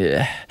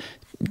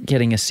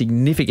getting a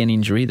significant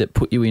injury that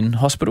put you in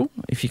hospital,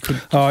 if you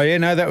could. Oh, yeah,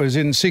 no, that was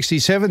in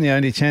 67, the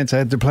only chance I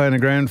had to play in a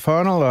grand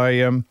final.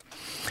 I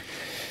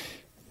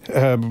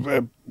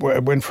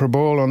went for a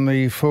ball on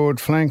the forward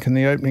flank in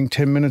the opening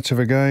 10 minutes of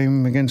a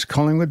game against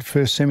Collingwood,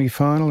 first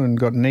semi-final, and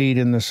got kneed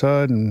in the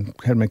side and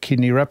had my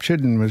kidney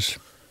ruptured and was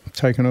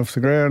taken off the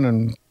ground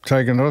and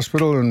taken to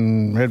hospital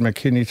and had my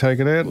kidney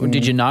taken out.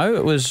 Did you know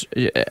it was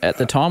at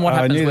the time? What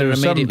happens when it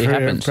immediately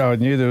happens? I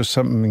knew there was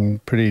something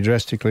pretty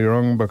drastically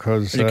wrong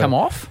because... Did it come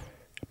off?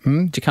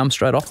 Did you come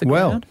straight off the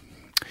ground?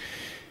 Well,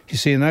 you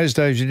see, in those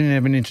days you didn't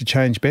have an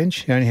interchange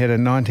bench. You only had a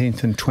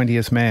 19th and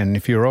 20th man.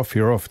 If you're off,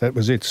 you're off. That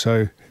was it.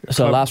 So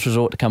last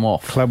resort to come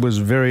off. Club was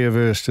very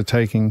averse to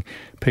taking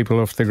people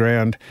off the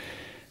ground.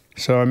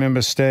 So I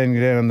remember standing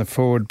down in the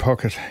forward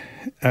pocket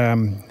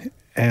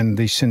and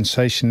the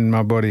sensation in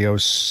my body, I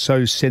was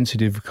so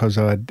sensitive because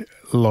I'd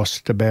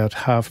lost about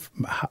half.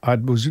 I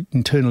was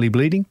internally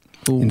bleeding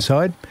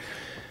inside.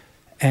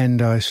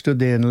 And I stood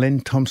there and Len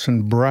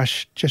Thompson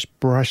just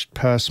brushed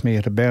past me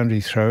at a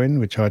boundary throw-in,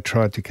 which I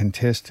tried to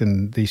contest,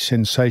 and the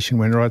sensation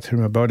went right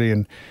through my body,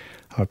 and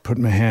I put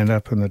my hand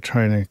up and the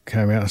trainer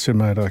came out. I said,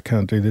 mate, I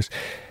can't do this.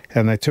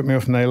 And they took me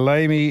off and they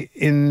lay me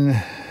in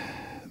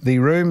the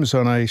rooms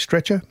on a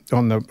stretcher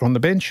on the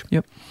bench.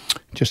 Yep.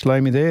 Just lay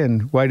me there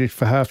and waited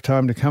for half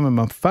time to come, and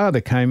my father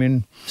came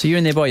in. So you're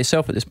in there by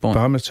yourself at this point?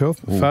 By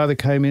myself. Ooh. Father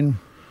came in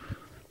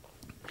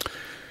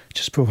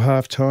just before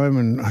half time,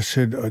 and I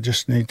said, I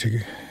just need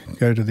to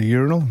go to the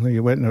urinal. He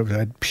went and I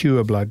had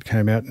pure blood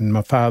came out, and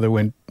my father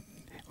went,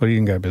 well, he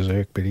didn't go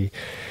berserk, but he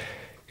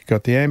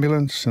got the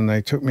ambulance and they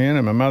took me in,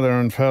 and my mother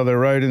and father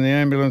rode in the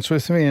ambulance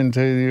with me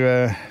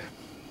into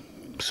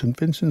St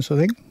Vincent's, I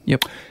think.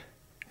 Yep.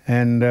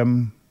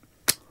 And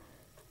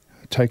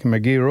taken my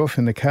gear off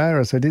in the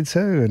car as I did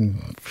so,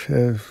 and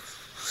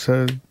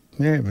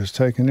it was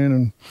taken in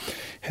and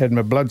had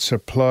my blood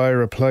supply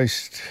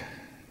replaced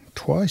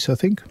twice, I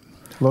think.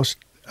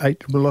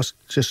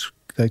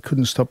 They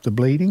couldn't stop the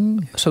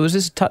bleeding. So was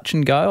this touch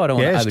and go? I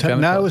don't want to overdramatise.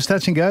 No, it was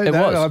touch and go. It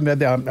was.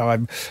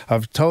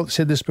 I've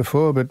said this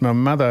before, but my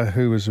mother,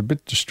 who was a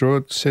bit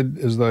distraught, said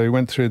as they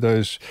went through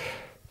those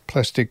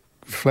plastic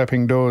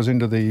flapping doors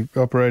into the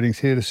operating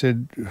theatre,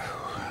 said,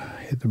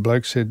 the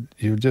bloke said,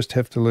 "You'll just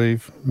have to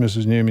leave,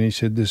 Mrs. Newman." He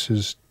said, "This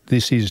is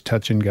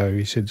touch and go."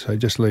 He said, "So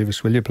just leave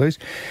us, will you, please?"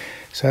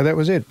 So that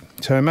was it.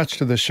 So much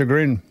to the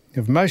chagrin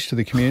of most of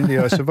the community,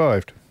 I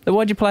survived.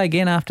 Why'd you play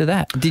again after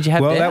that? Did you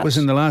have doubts? That was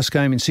in the last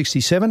game in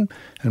 67,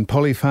 and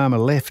Polly Farmer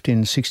left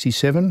in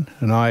 67,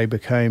 and I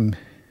became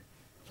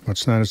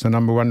what's known as the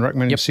number one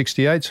ruckman in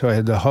 68, so I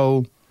had the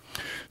whole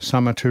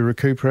summer to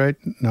recuperate,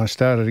 and I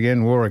started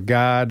again, wore a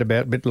guard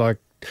about a bit like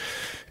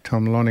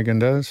Tom Lonergan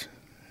does.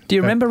 Do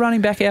you remember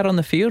running back out on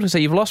the field? So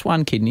you've lost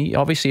one kidney.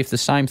 Obviously, if the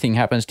same thing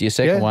happens to your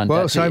second one...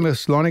 well, same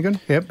with Lonergan.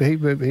 Yep,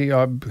 he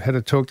I had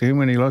to talk to him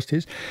when he lost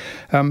his.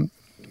 I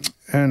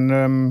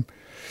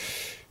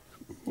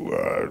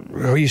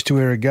used to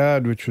wear a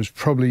guard, which was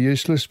probably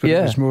useless, but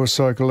it was more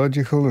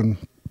psychological, and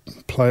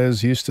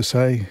players used to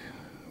say,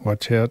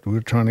 watch out,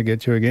 we're trying to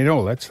get you again,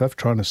 all that stuff,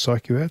 trying to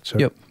psych you out.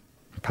 So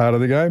part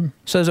of the game.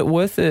 So is it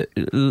worth it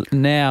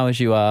now, as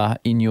you are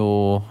in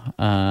your,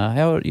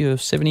 how old are you,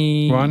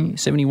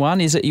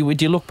 71? Is it?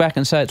 Would you look back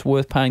and say it's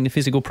worth paying the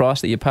physical price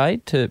that you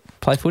paid to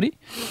play footy?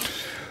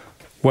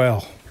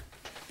 Well,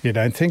 you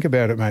don't think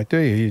about it, mate, do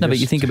you? But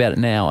you think about it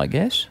now, I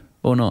guess,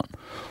 or not?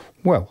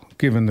 Well,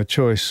 given the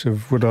choice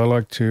of would I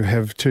like to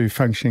have 2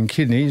 functioning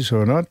kidneys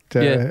or not,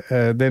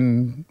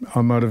 then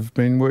I might have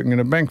been working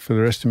in a bank for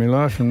the rest of my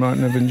life and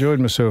mightn't have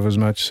enjoyed myself as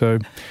much. So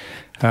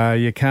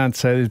you can't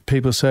say,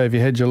 people say, if you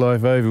had your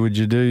life over, would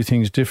you do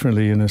things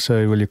differently? And I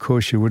say, well, of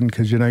course you wouldn't,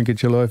 because you don't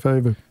get your life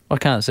over. I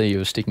can't see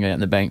you sticking out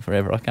in the bank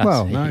forever. I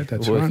can't see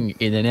you working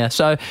in there now.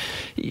 So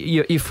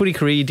your footy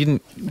career, you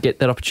didn't get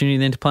that opportunity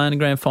then to play in the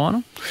grand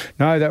final?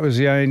 No, that was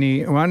the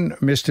only one.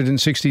 Missed it in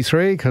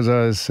 63 because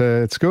I was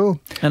at school.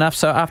 And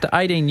so after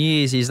 18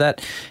 years, is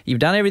that you've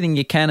done everything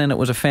you can and it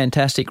was a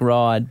fantastic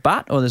ride,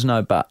 or there's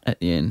no but at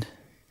the end?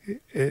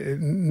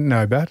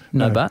 No but.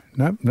 No but?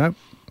 No.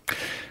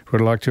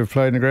 Would I like to have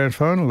played in the grand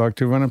final, like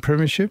to have won a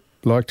premiership,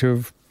 like to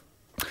have...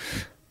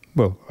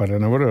 Well, I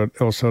don't know what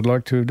else I'd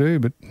like to do,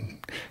 but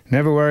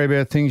never worry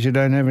about things you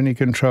don't have any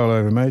control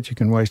over, mate. You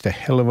can waste a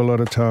hell of a lot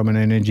of time and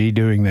energy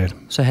doing that.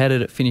 So how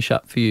did it finish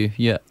up for you,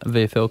 your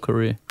VFL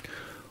career?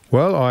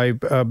 Well,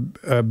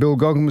 Bill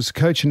Goggin was the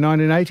coach in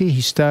 1980.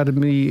 He started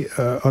me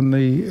on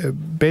the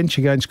bench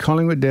against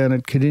Collingwood down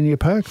at Cardinia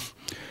Park,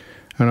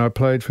 and I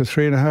played for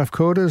 3.5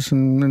 quarters,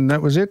 and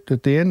that was it.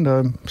 At the end,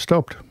 I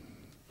stopped.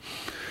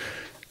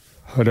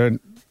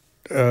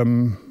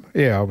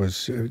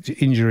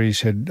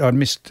 Injuries I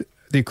missed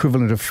the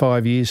equivalent of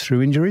 5 years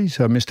through injuries.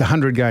 I missed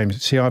 100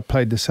 games. See, I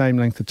played the same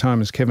length of time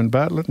as Kevin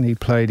Bartlett, and he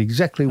played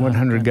exactly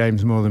 100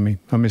 games more than me.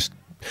 I missed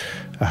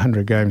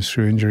 100 games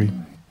through injury.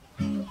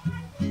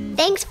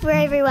 Thanks for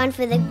everyone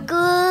for the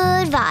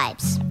good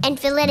vibes and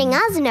for letting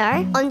us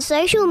know on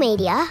social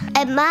media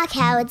at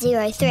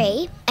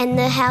MarkHoward03 and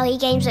the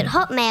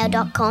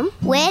HowieGames@hotmail.com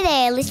where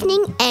they're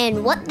listening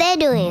and what they're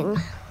doing.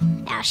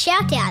 Our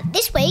shout out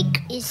this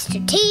week is to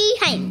T.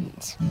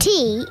 Haynes.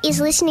 T is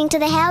listening to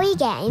the Howie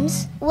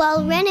Games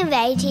while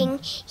renovating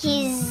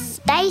his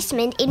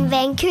basement in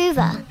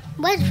Vancouver.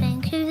 Where's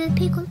Vancouver,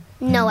 Pickle?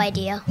 No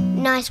idea.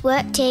 Nice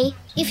work, T.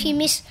 If you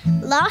missed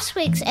last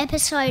week's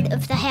episode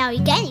of the Howie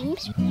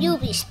Games, you'll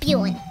be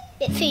spewing.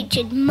 It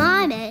featured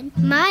my man,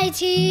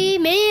 Mighty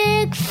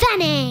Mick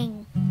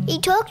Fanning. He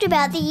talked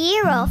about the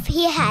year off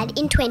he had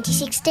in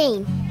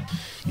 2016.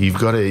 You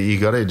got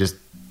to just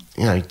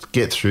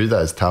get through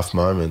those tough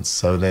moments,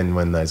 so then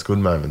when those good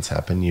moments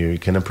happen, you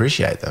can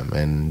appreciate them.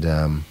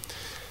 And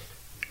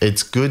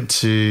it's good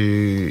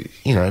to,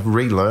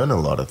 relearn a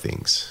lot of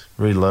things.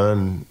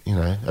 Relearn,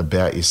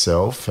 about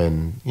yourself.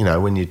 And,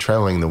 when you're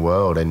travelling the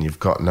world and you've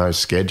got no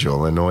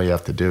schedule and all you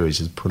have to do is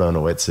just put on a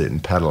wetsuit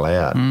and paddle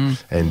out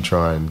and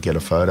try and get a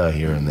photo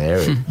here and there,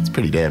 it's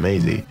pretty damn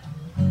easy.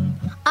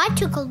 I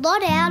took a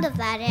lot out of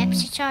that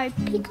episode,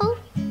 Pickle.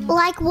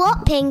 Like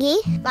what,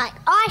 Pengy? Like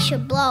I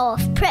should blow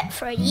off prep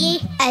for a year.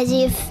 As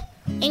if.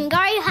 And go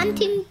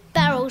hunting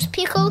barrels,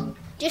 Pickle.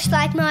 Just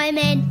like my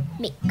man,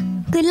 Mick.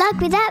 Good luck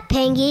with that,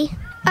 Pengy.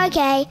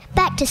 Okay,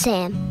 back to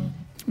Sam.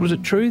 Was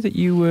it true that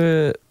you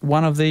were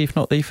one of the, if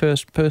not the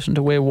first person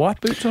to wear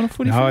white boots on a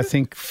footy field? No, I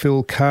think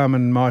Phil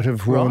Carman might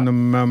have worn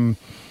them,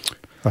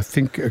 I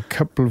think, a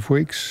couple of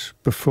weeks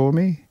before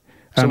me.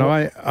 So and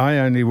I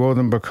only wore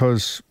them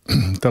because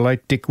the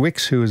late Dick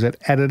Wicks, who was at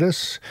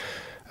Adidas,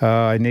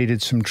 I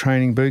needed some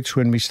training boots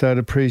when we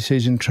started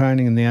pre-season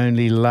training, and the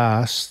only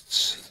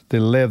lasts, the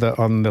leather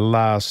on the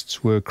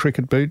lasts were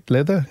cricket boot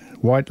leather,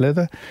 white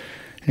leather.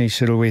 And he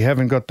said, well, we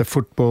haven't got the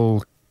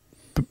football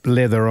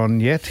leather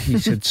on yet. He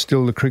said,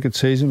 still the cricket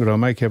season, but I'll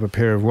make you up a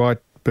pair of white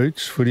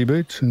boots, footy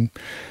boots. And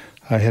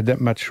I had that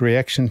much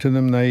reaction to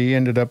them. They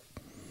ended up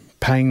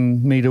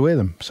paying me to wear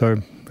them.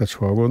 So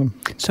that's why I wore them.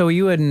 So are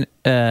you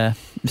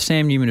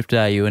Sam Newman of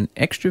today, are you an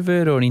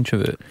extrovert or an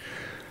introvert?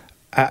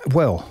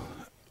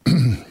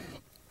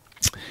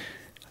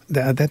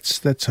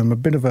 That's I'm a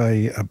bit of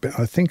I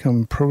think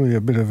I'm probably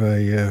a bit of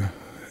a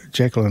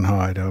Jekyll and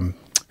Hyde. I'm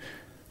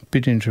a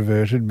bit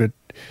introverted, but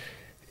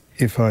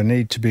if I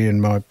need to be in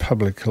my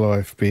public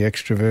life, be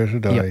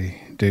extroverted,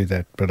 I do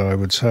that. But I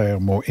would say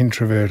I'm more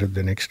introverted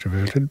than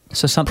extroverted,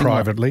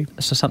 privately.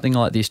 So something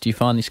like this, do you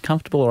find this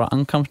comfortable or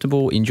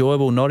uncomfortable,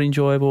 enjoyable, not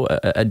enjoyable,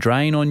 a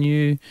drain on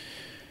you?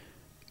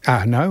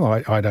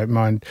 No, I don't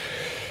mind.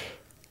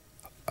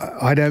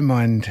 I don't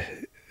mind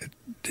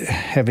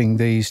having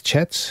these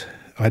chats.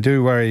 I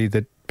do worry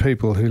that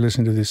people who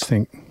listen to this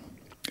think,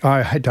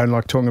 I don't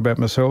like talking about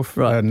myself.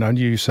 Right. And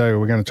you say,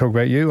 we're going to talk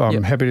about you.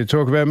 I'm happy to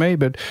talk about me,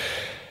 but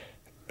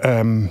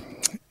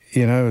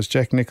as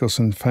Jack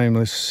Nicholson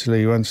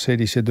famously once said,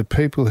 he said, the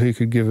people who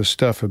could give a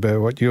stuff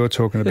about what you're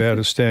talking about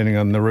are standing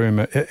on the room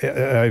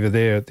over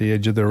there at the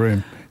edge of the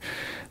room.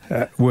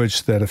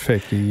 Words to that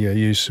effect. He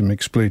used some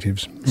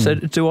expletives. So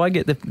do I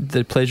get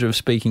the pleasure of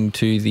speaking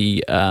to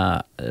the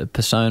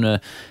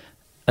persona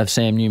of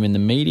Sam Newman, the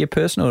media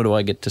person, or do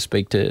I get to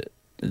speak to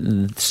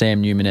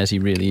Sam Newman as he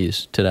really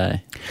is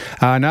today?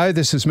 No,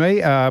 this is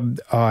me. I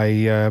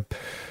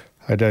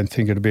don't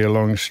think it'd be a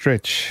long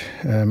stretch,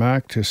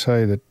 Mark, to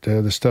say that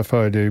the stuff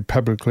I do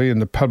publicly in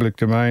the public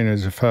domain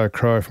is a far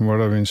cry from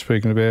what I've been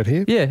speaking about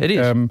here. Yeah, it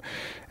is.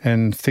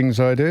 And things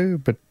I do,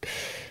 but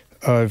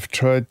I've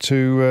tried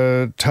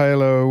to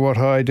tailor what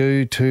I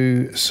do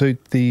to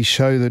suit the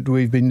show that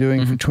we've been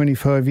doing for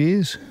 25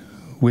 years,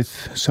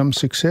 with some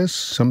success,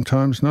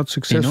 sometimes not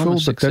successful,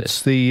 Enormous but success.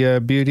 that's the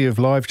beauty of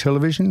live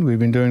television. We've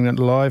been doing that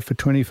live for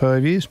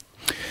 25 years.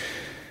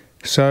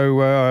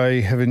 So I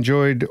have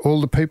enjoyed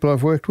all the people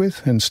I've worked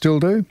with and still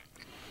do.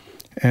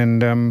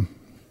 And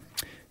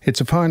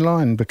it's a fine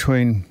line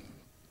between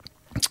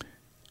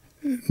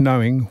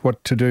knowing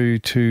what to do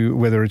to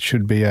whether it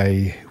should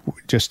be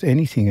just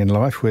anything in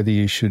life, whether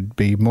you should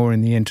be more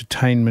in the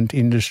entertainment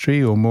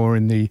industry or more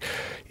in the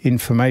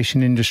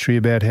information industry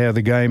about how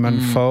the game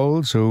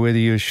unfolds, or whether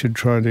you should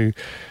try to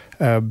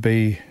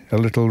be a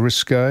little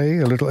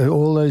risque,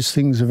 all those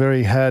things are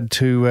very hard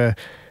to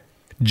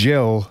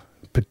gel,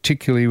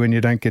 particularly when you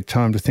don't get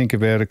time to think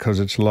about it because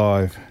it's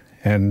live.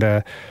 And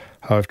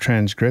I've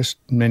transgressed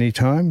many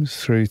times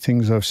through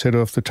things I've said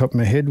off the top of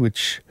my head,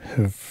 which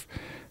have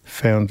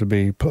found to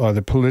be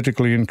either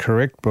politically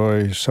incorrect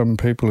by some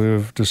people who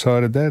have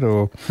decided that,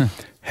 or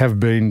have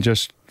been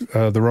just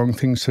the wrong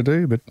things to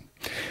do. But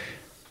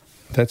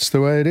that's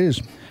the way it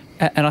is.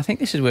 And I think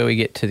this is where we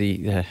get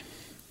to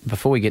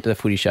before we get to the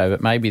footy show,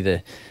 but maybe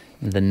the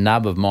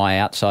nub of my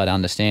outside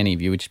understanding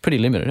of you, which is pretty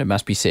limited, it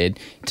must be said.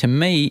 To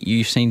me,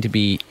 you seem to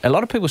be... A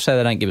lot of people say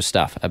they don't give a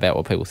stuff about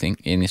what people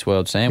think in this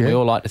world, Sam. Yeah. We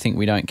all like to think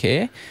we don't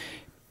care.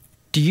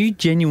 Do you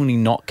genuinely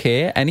not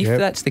care? And if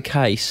that's the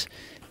case,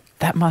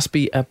 that must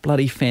be a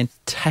bloody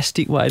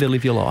fantastic way to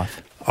live your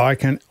life. I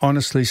can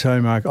honestly say,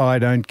 Mark, I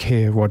don't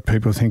care what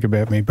people think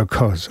about me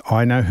because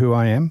I know who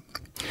I am.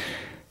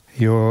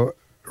 Your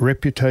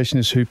reputation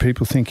is who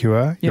people think you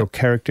are. Yep. Your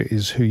character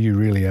is who you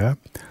really are.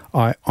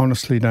 I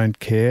honestly don't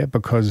care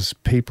because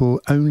people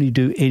only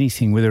do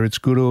anything, whether it's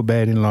good or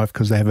bad in life,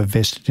 because they have a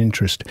vested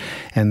interest.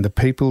 And the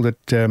people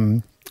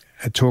that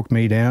talk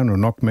me down or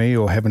knock me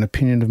or have an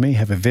opinion of me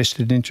have a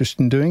vested interest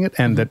in doing it,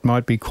 and that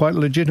might be quite a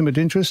legitimate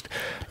interest.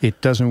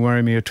 It doesn't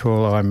worry me at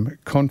all. I'm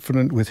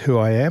confident with who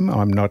I am.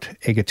 I'm not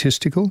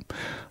egotistical.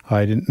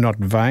 I'm not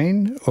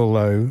vain,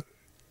 although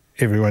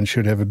everyone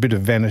should have a bit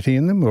of vanity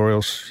in them, or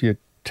else you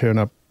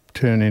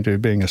turn into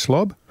being a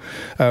slob.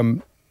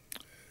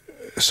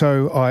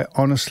 So I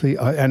honestly,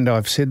 and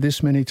I've said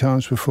this many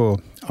times before,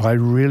 I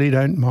really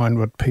don't mind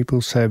what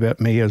people say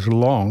about me as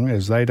long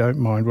as they don't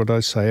mind what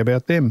I say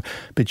about them.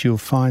 But you'll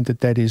find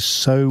that is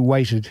so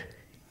weighted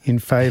in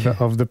favour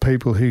of the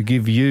people who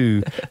give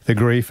you the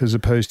grief as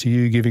opposed to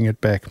you giving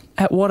it back.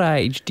 At what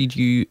age did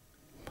you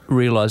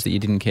realise that you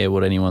didn't care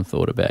what anyone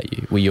thought about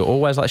you? Were you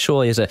always like,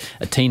 surely as a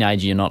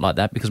teenager you're not like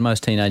that, because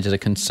most teenagers are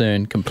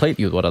concerned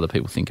completely with what other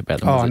people think about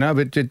them? Oh, no,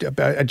 but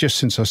just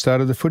since I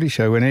started the footy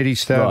show, when Eddie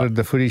started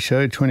the footy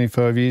show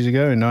 25 years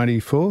ago in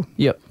 94.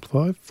 Yep.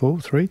 5, 4,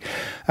 3.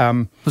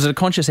 Was it a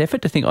conscious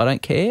effort to think I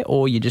don't care,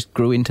 or you just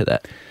grew into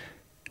that?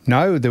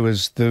 No, there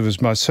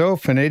was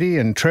myself and Eddie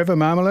and Trevor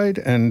Marmalade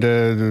and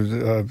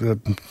I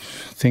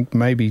think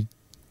maybe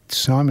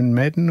Simon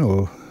Madden,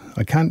 or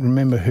I can't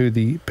remember who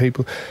the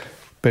people...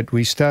 But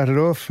we started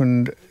off,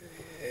 and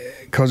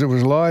because it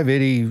was live,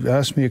 Eddie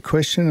asked me a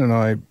question and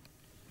I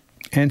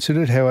answered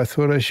it how I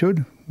thought I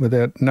should,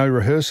 without no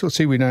rehearsal.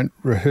 See, we don't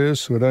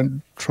rehearse, we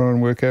don't try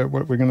and work out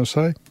what we're going to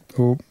say,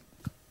 or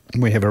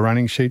we have a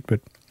running sheet.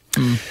 But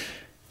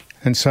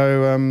and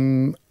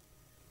so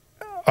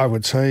I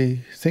would say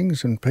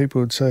things, and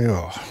people would say,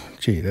 "Oh,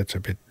 gee, that's a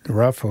bit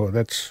rough," or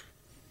 "That's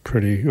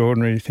pretty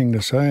ordinary thing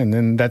to say," and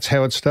then that's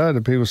how it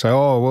started. People say,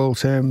 "Oh, well,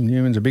 Sam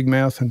Newman's a big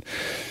mouth and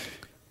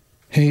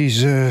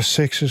he's a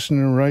sexist and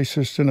a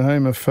racist and a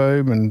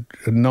homophobe and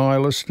a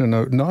nihilist." And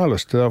a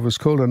nihilist. I was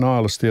called a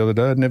nihilist the other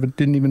day. I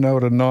didn't even know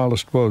what a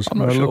nihilist was. I'm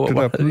not sure looked it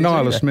up.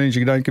 Nihilist means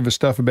you don't give a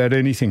stuff about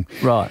anything.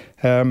 Right.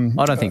 I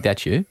don't think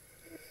that's you.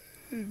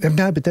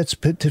 No, but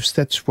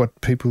that's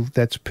what people.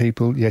 That's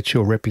people. That's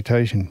your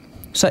reputation.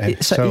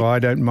 So I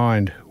don't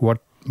mind what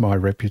my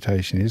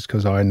reputation is,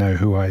 because I know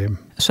who I am.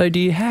 So do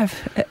you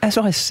have, as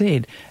I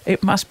said,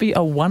 it must be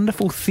a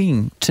wonderful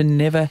thing to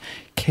never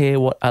care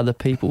what other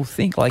people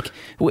think. Like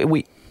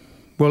we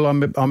Well,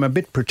 I'm a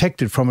bit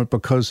protected from it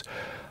because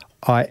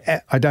I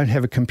don't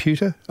have a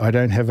computer. I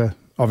don't have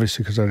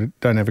obviously because I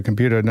don't have a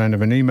computer, I don't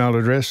have an email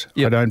address.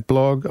 Yep. I don't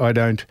blog.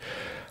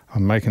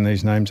 I'm making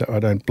these names up. I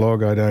don't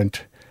blog. I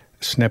don't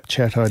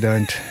Snapchat. I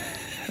don't...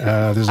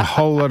 there's a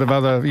whole lot of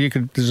other...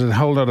 There's a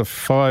whole lot of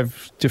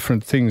 5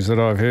 different things that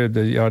I've heard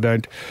that I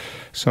don't...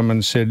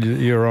 Someone said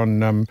you're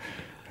on...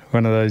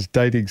 one of those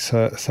dating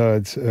sites,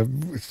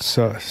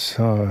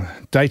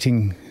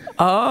 dating.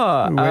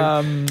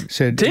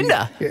 Said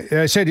Tinder.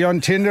 I said, "You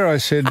on Tinder?" I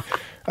said,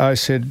 I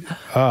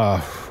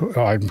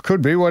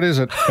could be. What is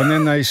it? And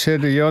then they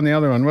said, "Are you on the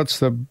other one? What's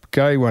the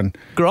gay one?"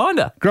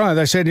 Grindr.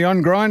 They said, "You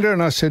on Grindr?"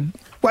 And I said,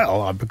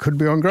 "Well, I could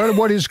be on Grindr.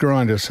 What is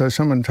Grindr?" So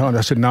someone told me.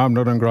 I said, "No, I'm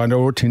not on Grindr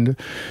or Tinder."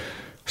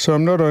 So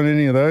I'm not on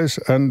any of those.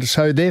 And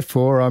so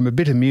therefore, I'm a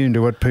bit immune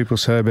to what people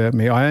say about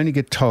me. I only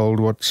get told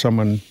what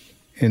someone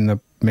in the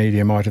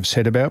media might have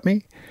said about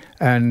me.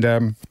 And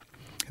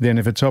then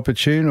if it's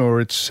opportune or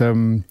it's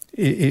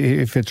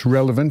if it's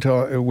relevant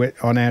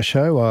on our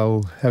show,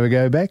 I'll have a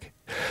go back.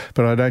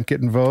 But I don't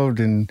get involved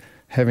in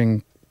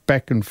having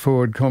back and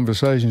forward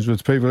conversations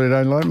with people who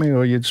don't like me,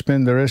 or you'd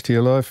spend the rest of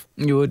your life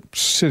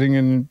sitting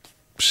in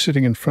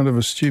front of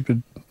a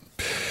stupid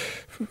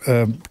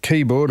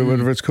keyboard or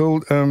whatever it's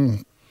called,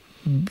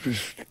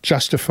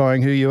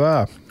 justifying who you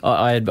are.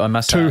 I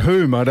must to say,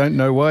 whom I don't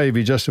know why you'd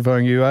be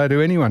justifying who you are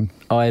to anyone.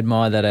 I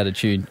admire that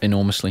attitude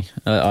enormously.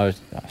 As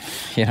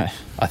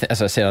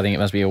I said, I think it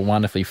must be a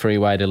wonderfully free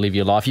way to live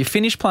your life. You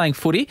finished playing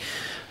footy.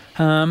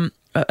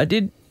 I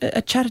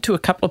chatted to a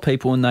couple of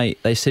people and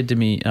they said to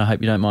me, and I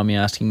hope you don't mind me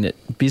asking,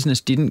 that business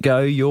didn't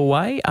go your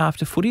way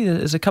after footy.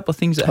 There's a couple of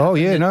things that happened. Oh,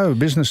 yeah, no,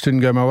 business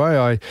didn't go my way.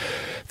 I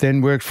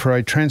then worked for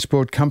a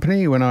transport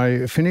company. When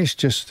I finished,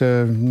 just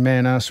a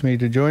man asked me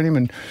to join him,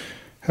 and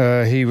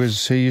he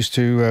used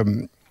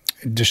to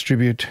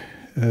distribute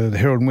the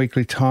Herald and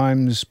Weekly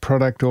Times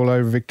product all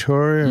over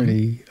Victoria, and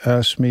he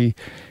asked me,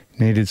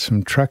 needed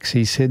some trucks,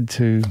 he said,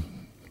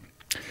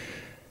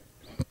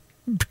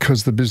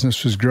 because the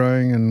business was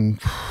growing, and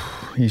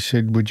he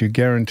said, "Would you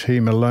guarantee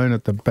him a loan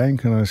at the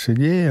bank?" And I said,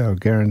 "Yeah, I'll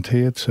guarantee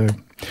it." So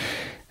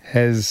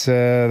as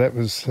that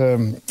was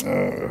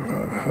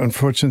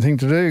unfortunate thing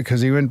to do,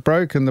 because he went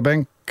broke and the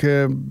bank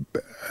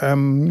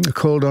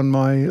called on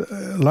my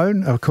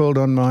loan, called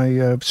on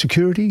my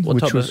security. What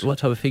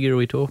type of figure are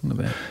we talking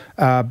about?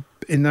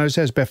 In those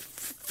days, about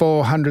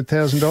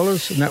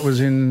 $400,000, and that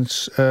was in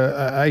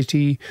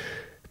 80...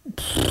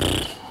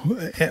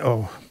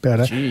 about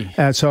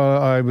it. So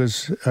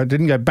I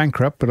didn't go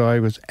bankrupt, but I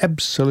was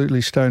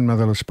absolutely stone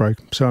motherless broke.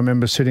 So I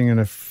remember sitting in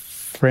a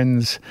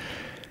friend's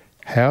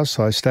house.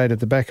 I stayed at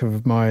the back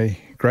of my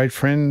great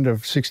friend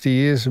of 60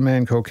 years, a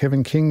man called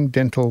Kevin King,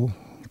 dental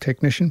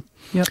technician.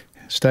 Yep.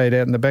 Stayed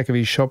out in the back of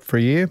his shop for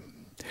a year.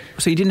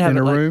 So you didn't have in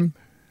a room.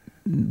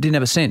 Didn't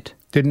have a cent.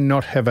 Did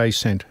not have a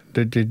cent.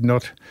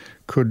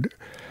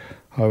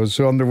 I was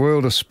on the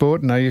World of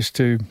Sport, and I used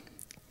to.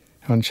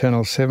 On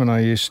Channel 7,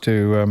 I used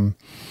to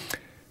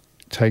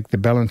take the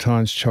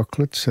Ballantyne's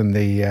chocolates and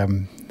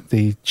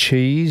the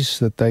cheese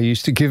that they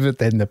used to give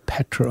it, and the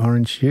Patra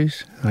orange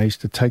juice. I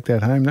used to take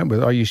that home.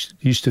 I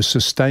used to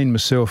sustain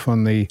myself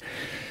on the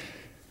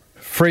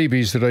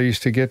freebies that I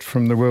used to get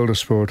from the World of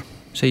Sport.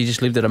 So you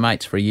just lived at a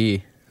mate's for a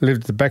year?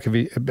 Lived at the back of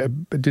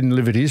didn't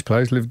live at his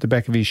place, lived at the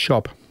back of his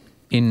shop.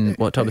 In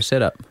what type of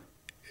setup?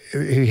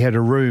 He had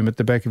a room at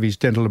the back of his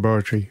dental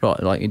laboratory.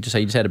 Right, like you just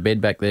had a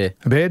bed back there?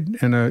 A bed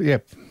and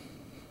yep.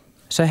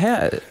 So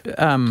how...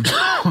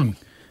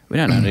 we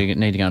don't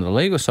need to go into the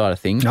legal side of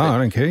things. No, I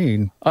don't care.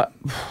 It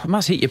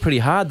must hit you pretty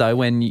hard, though,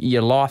 when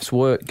your life's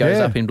work goes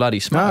up in bloody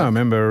smoke. No, I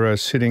remember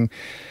sitting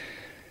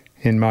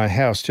in my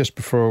house just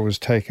before it was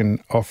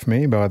taken off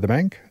me by the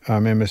bank. I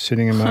remember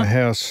sitting in my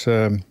house.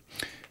 I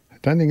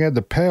don't think I had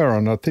the power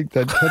on. I think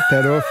they'd cut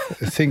that off,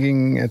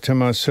 thinking to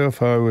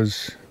myself I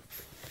was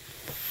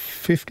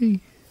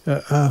 50.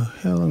 How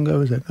long ago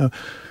was that?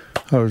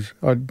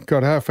 I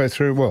got halfway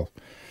through,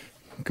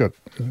 got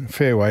a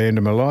fair way into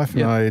my life,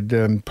 and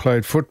I'd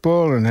played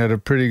football and had a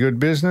pretty good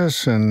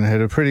business and had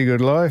a pretty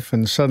good life,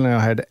 and suddenly I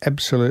had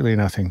absolutely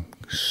nothing.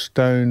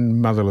 Stone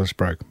motherless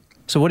broke.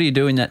 So what do you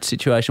do in that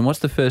situation? What's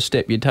the first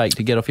step you take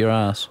to get off your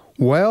ass?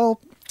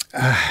 Well,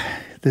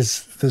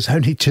 there's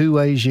only two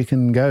ways you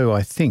can go,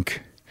 I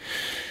think.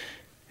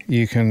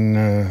 You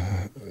can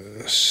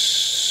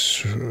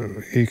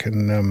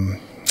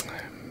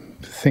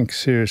think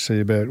seriously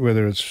about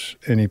whether it's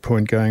any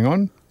point going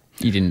on.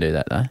 You didn't do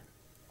that, though.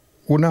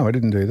 Well, no, I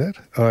didn't do that.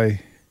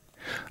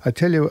 I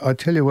tell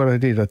you what I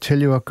did. I tell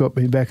you what got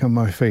me back on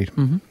my feet.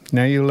 Mm-hmm.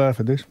 Now you'll laugh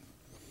at this.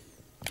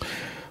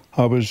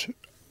 I was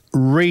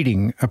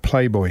reading a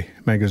Playboy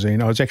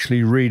magazine. I was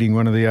actually reading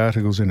one of the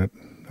articles in it.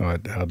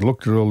 I'd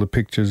looked at all the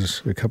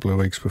pictures a couple of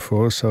weeks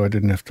before, so I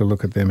didn't have to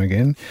look at them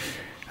again.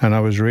 And I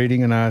was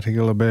reading an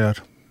article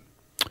about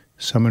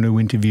someone who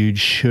interviewed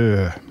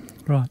Cher.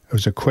 Right. It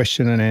was a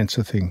question and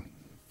answer thing.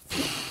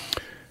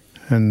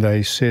 And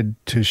they said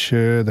to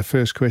Cher, the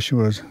first question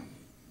was,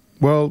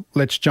 well,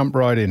 let's jump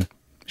right in.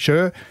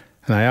 Cher,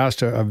 and they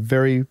asked her a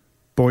very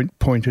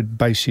pointed,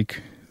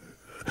 basic,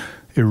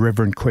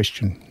 irreverent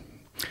question.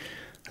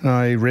 And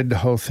I read the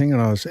whole thing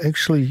and I was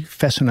actually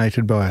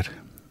fascinated by it.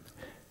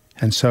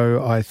 And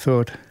so I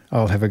thought,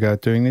 I'll have a go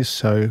at doing this.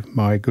 So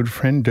my good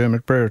friend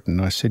Dermot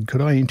Brereton, I said,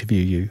 could I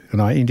interview you?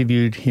 And I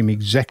interviewed him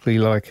exactly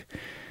like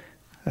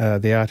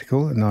the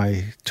article, and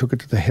I took it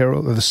to the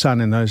Herald, or the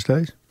Sun in those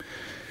days.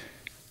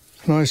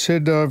 And I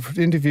said, I've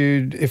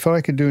interviewed, if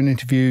I could do an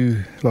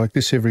interview like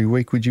this every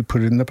week, would you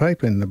put it in the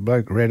paper? And the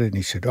bloke read it and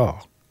he said, oh,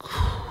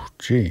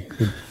 gee.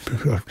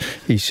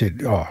 He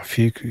said, oh, if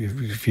you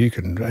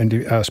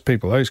can ask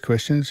people those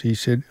questions.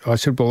 I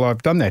said, well,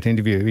 I've done that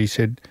interview. He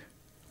said,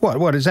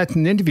 what, is that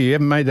an interview? You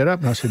haven't made that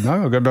up? And I said,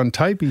 no, I got it on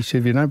tape. He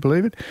said, you don't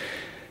believe it?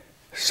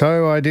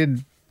 So I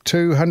did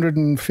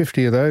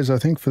 250 of those, I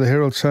think, for the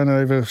Herald Sun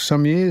over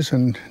some years,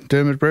 and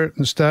Dermot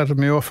Brereton started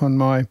me off on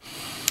my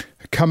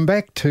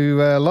comeback to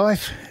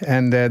life,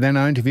 and then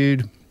I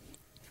interviewed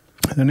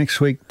the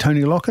next week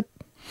Tony Lockett,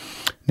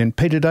 then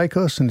Peter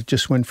Dacos, and it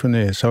just went from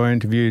there. So I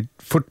interviewed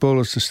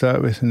footballers to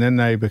start with, and then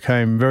they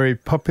became very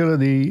popular,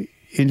 the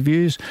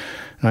interviews.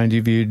 I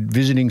interviewed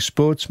visiting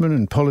sportsmen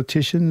and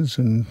politicians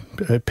and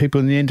people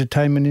in the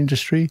entertainment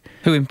industry.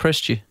 Who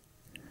impressed you?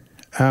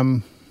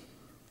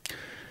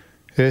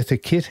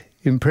 Eartha Kitt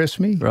impressed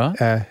me.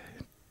 Right.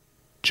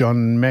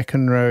 John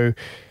McEnroe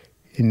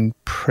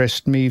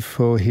impressed me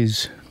for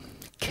his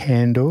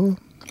candour.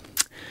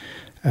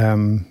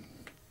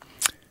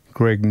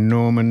 Greg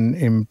Norman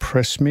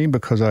impressed me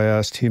because I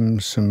asked him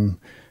some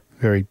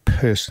very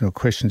personal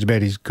questions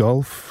about his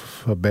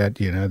golf, about,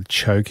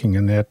 choking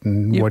and that,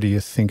 and what do you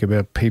think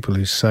about people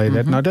who say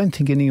that? And I don't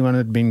think anyone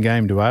had been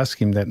game to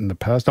ask him that in the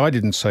past. I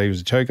didn't say he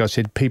was a joke. I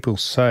said, people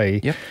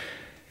say. Yep.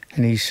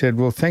 And he said,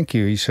 well, thank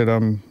you. He said,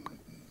 I'm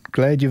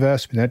glad you've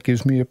asked me that.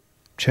 Gives me a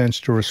chance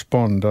to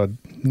respond. I'd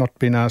not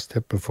been asked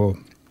that before.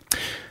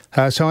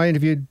 So I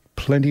interviewed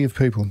plenty of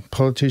people,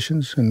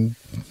 politicians, and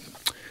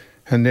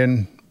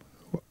then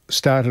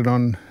started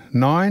on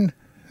 9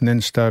 and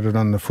then started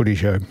on the Footy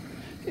Show.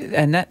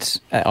 And that's,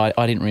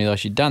 I didn't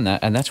realise you'd done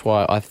that, and that's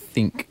why I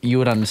think you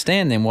would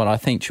understand then what I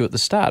think to you at the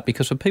start,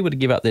 because for people to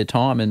give up their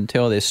time and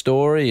tell their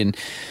story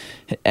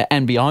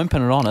and be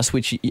open and honest,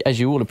 which, as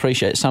you all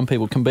appreciate, some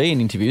people can be in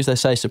interviews. They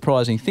say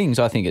surprising things.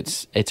 I think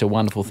it's a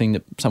wonderful thing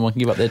that someone can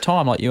give up their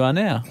time like you are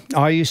now.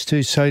 I used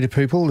to say to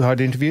people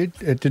I'd interviewed,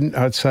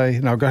 I'd say,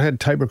 no, I had a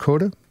tape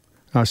recorder.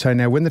 I say,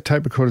 now when the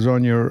tape recorder's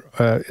on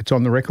it's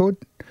on the record.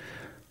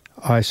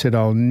 I said,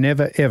 I'll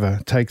never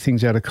ever take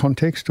things out of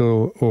context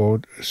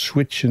or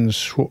switch and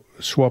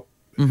swap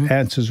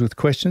answers with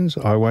questions.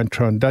 I won't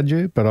try and dodge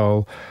you, but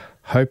I'll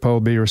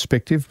be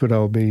respectful, but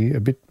I'll be a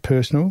bit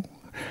personal.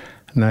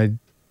 And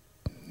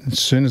as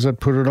soon as I'd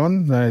put it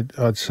on,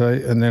 I'd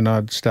say, and then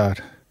I'd start.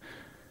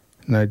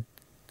 And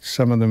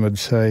some of them would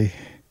say,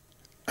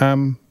 are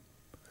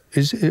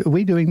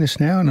we doing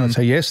this now? And I'd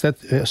say, yes.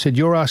 I said,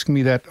 you're asking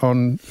me that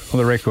on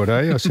the record,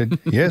 eh? I said,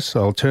 yes,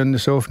 I'll turn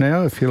this off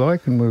now if you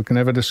like, and we can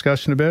have a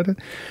discussion about it.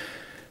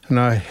 And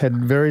I had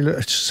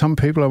some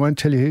people, I won't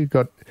tell you who,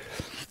 got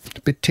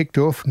a bit ticked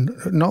off,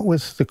 not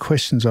with the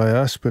questions I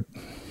asked, but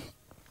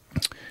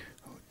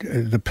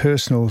the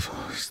personal.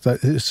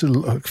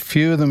 A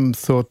few of them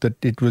thought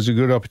that it was a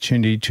good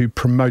opportunity to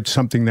promote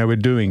something they were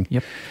doing.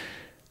 Yep.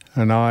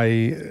 And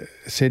I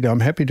said, I'm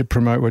happy to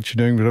promote what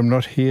you're doing, but I'm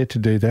not here to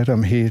do that.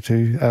 I'm here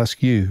to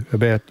ask you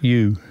about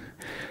you.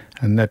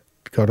 And that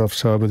got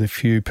offside with a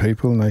few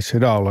people, and they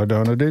said, oh, I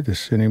don't want to do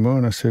this anymore.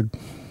 And I said,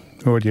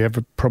 oh, do you have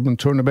a problem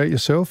talking about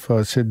yourself?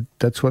 I said,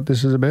 that's what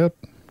this is about.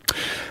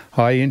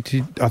 I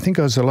think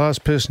I was the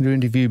last person to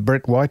interview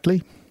Brett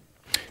Whiteley.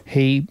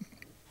 He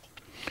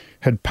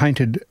had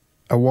painted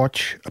a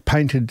watch,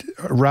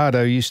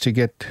 Rado used to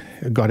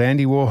got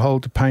Andy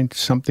Warhol to paint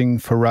something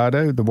for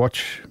Rado, the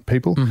watch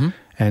people,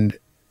 and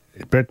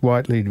Brett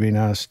Whiteley had been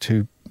asked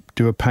to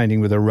do a painting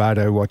with a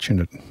Rado watch in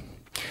it.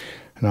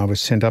 And I was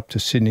sent up to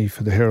Sydney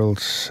for the Herald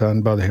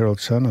Sun, by the Herald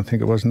Sun, I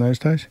think it was in those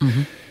days.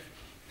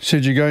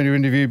 Said, you're going to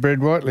interview Brett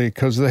Whiteley,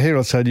 because the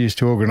Herald Sun used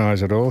to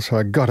organise it all. So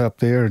I got up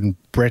there, and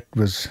Brett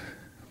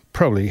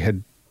probably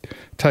had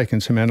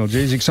taken some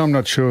analgesics. I'm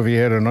not sure if he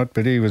had or not,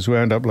 but he was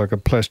wound up like a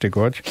plastic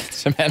watch.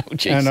 Some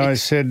analgesics. And I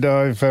said,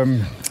 I've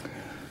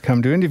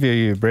come to interview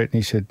you, Brett. And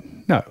he said,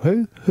 no,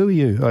 who? Who are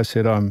you? I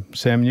said, I'm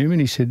Sam Newman.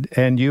 He said,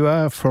 and you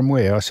are from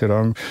where? I said,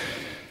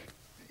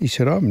 He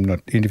said, I'm not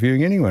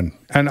interviewing anyone.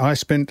 And I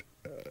spent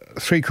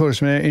 3/4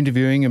 of an hour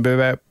interviewing him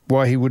about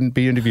why he wouldn't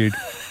be interviewed.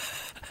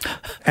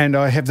 And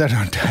I have that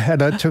on tape.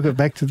 And I took it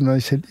back to them.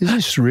 They said, is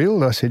this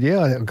real? I said,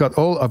 yeah, I've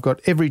got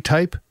every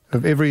tape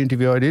of every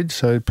interview I did,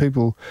 so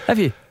people... Have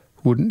you?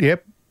 Wouldn't,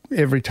 yep,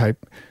 every tape.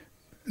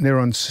 They're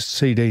on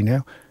CD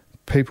now.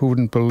 People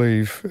wouldn't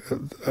believe,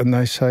 and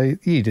they say,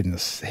 he didn't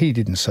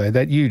say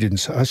that, you didn't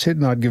say. I said,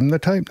 and I'd give them the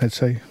tape, they'd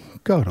say,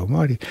 God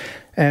almighty.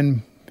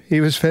 And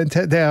he was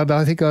fantastic.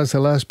 I think I was the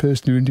last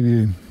person to interview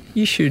him.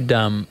 You should,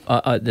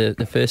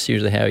 the first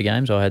series of the Howie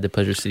Games, I had the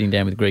pleasure of sitting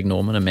down with Greg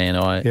Norman, a man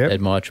I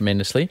admire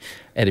tremendously.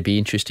 It'd be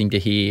interesting to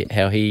hear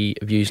how he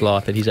views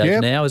life at his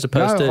age now, as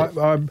opposed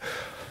to...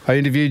 I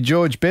interviewed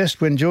George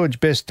Best. When George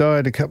Best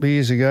died a couple of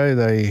years ago,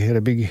 they had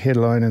a big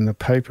headline in the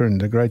paper,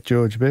 and the great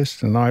George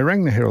Best, and I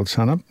rang the Herald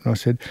Sun up, and I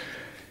said,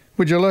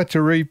 would you like to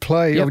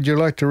replay or would you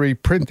like to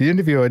reprint the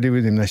interview I did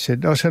with him? I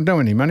said, I don't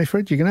want any money for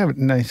it, you can have it.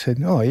 And they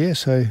said, oh, yeah,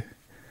 so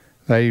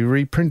they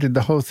reprinted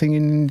the whole thing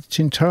in its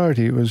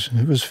entirety. It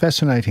was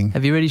fascinating.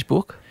 Have you read his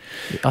book?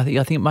 I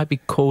think it might be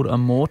called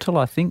Immortal,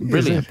 I think.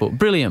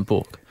 Brilliant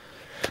book.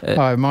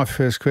 My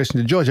first question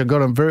to George, I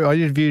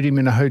interviewed him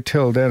in a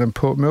hotel down in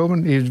Port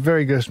Melbourne. He was a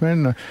very good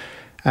man.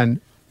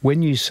 And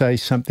when you say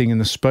something in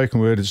the spoken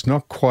word, it's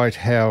not quite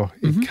how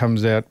it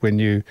comes out when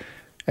you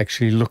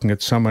actually looking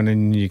at someone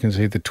and you can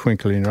see the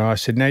twinkle in your eye. I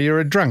said, now you're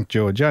a drunk,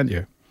 George, aren't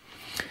you?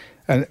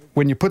 And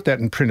when you put that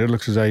in print, it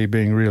looks as though you're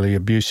being really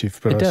abusive.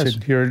 But I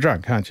said, you're a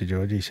drunk, aren't you,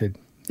 George? He said,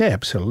 yeah,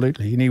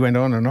 absolutely. And he went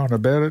on and on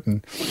about it.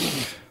 And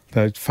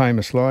that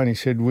famous line, he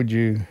said, what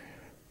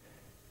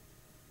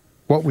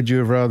would you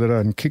have rather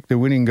done? Kick the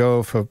winning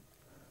goal for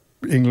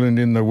England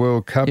in the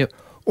World Cup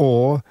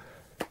or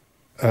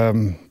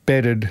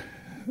bedded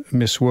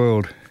Miss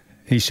World?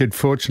 He said,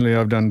 fortunately,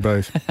 I've done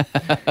both.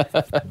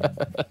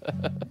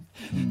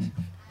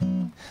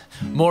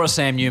 More of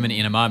Sam Newman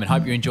in a moment.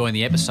 Hope you're enjoying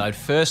the episode.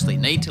 Firstly,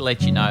 need to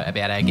let you know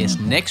about our guest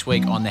next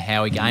week on the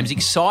Howie Games.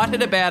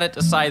 Excited about it,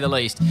 to say the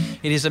least.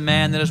 It is a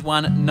man that has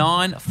won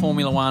 9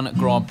 Formula One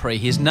Grand Prix.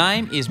 His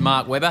name is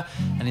Mark Webber,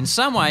 and in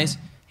some ways,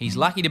 he's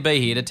lucky to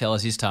be here to tell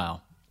us his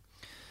tale.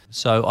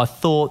 So I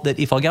thought that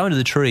if I go into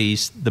the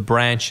trees, the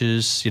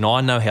branches,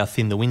 I know how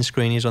thin the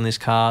windscreen is on this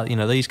car.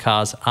 These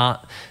cars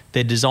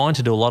they're designed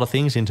to do a lot of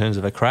things in terms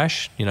of a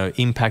crash,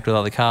 impact with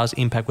other cars,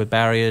 impact with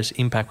barriers,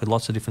 impact with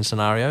lots of different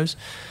scenarios,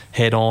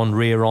 head on,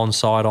 rear on,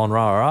 side on,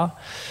 rah.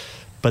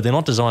 But they're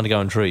not designed to go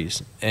in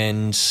trees.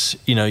 And,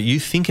 you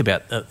think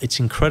about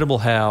it's incredible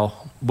how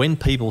when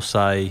people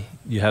say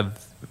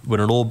when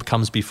it all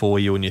comes before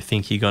you and you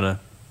think you're going to,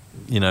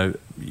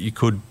 you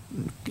could,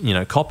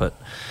 cop it.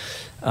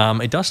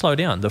 It does slow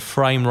down. The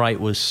frame rate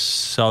was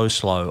so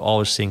slow.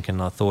 I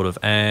thought of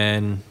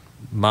Anne,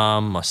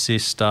 Mum, my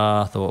sister,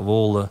 I thought of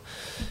all the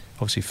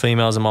obviously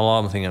females in my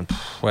life. I'm thinking,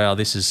 wow,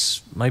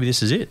 maybe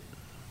this is it.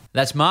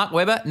 That's Mark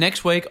Webber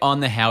next week on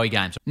the Howie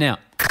Games. Now,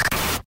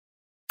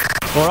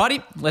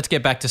 alrighty, let's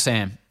get back to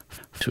Sam.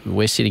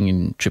 We're sitting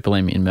in Triple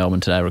M in Melbourne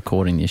today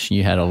recording this.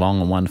 You had a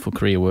long and wonderful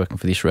career working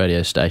for this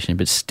radio station,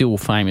 but still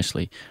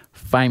famously,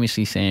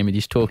 Sam, you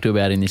just talked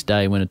about in this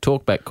day when a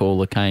talkback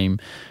caller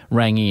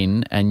rang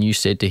in and you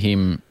said to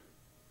him,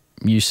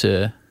 you,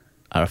 sir,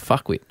 are a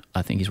fuckwit,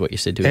 I think is what you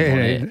said to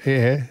him.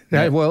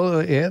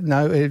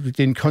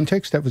 In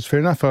context, that was fair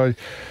enough. I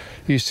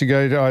used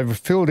to I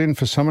filled in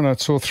for someone. I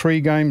saw 3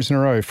 games in a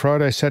row,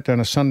 Friday, Saturday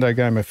and a Sunday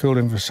game. I filled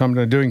in for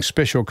someone doing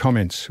special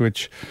comments,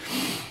 which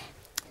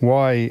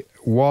why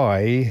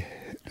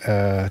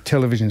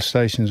television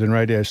stations and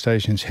radio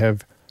stations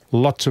have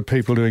lots of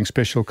people doing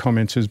special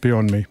comments is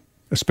beyond me.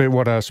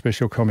 What are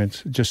special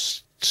comments?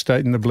 Just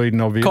stating the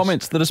bleeding obvious.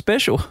 Comments that are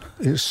special.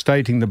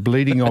 Stating the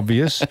bleeding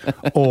obvious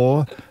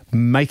or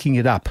making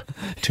it up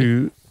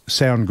to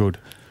sound good.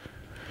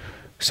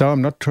 So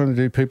I'm not trying to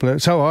do people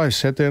out. So I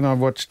sat there and I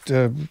watched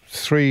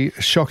 3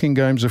 shocking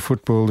games of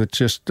football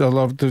that I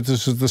loved.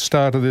 This is the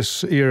start of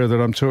this era that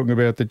I'm talking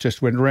about that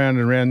just went round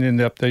and round and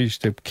up. They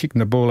used to kicking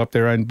the ball up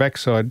their own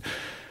backside.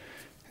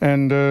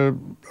 And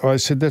I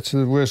said, that's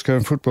the worst game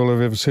of football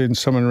I've ever seen.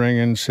 Someone rang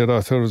and said, I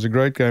thought it was a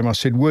great game. I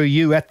said, were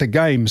you at the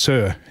game,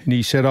 sir? And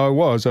he said, I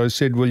was. I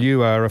said, well,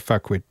 you are a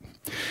fuckwit.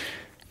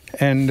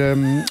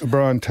 And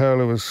Brian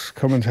Taylor was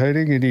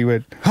commentating and he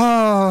went,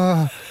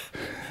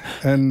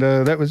 and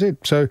that was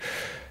it. So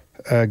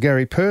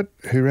Gary Pert,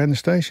 who ran the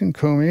station,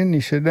 called me in.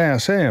 He said, now,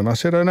 Sam. I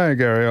said, I know,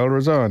 Gary, I'll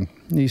resign.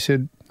 And he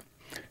said,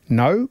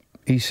 no.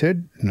 He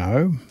said,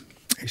 no.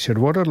 He said,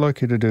 what I'd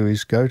like you to do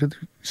is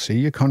see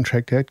your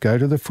contract out, go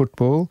to the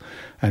football,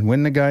 and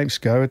when the games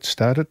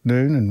start at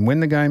noon, and when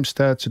the game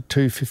starts at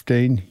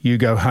 2:15, you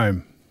go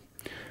home.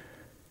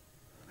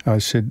 I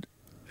said,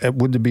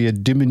 would there be a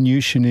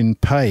diminution in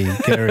pay,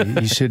 Gary?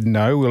 He said,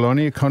 no, we'll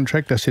honour your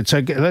contract. I said, so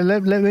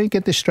let me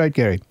get this straight,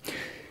 Gary.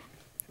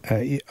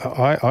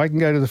 I can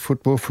go to the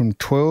football from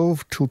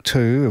 12 till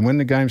 2, and when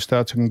the game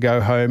starts, I can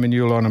go home and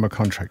you'll honour my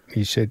contract.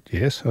 He said,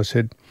 yes. I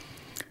said,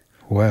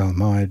 well,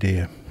 my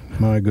dear,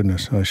 my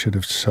goodness, I should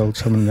have sold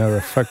someone they were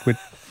a fuckwit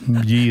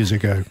years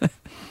ago.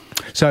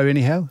 So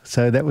anyhow,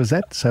 that was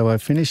that. So I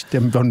finished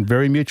on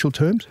very mutual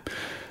terms.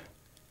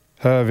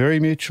 Very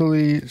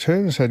mutually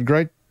terms. Had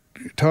great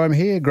time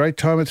here, great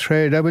time at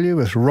 3AW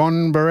with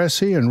Ron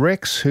Barassi and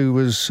Rex, who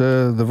was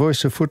the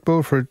voice of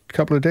football for a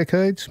couple of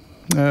decades.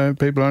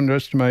 People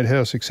underestimate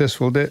how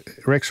successful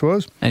Rex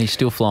was. And he's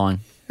still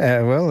flying.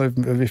 Well,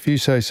 if you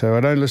say so.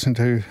 I don't listen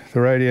to the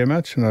radio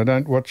much and I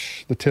don't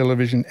watch the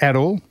television at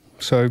all.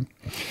 So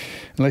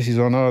unless he's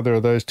on either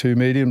of those 2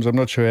 mediums, I'm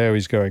not sure how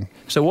he's going.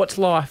 So what's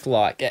life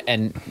like?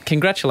 And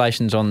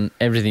congratulations on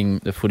everything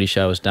the Footy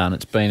Show has done.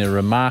 It's been a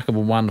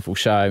remarkable, wonderful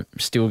show,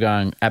 still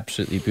going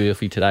absolutely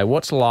beautifully today.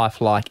 What's life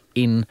like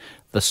in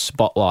the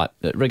spotlight?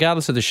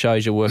 Regardless of the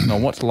shows you're working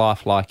on, what's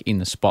life like in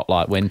the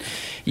spotlight when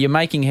you're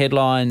making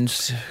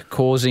headlines,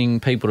 causing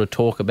people to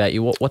talk about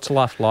you? What's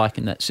life like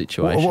in that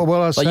situation?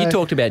 You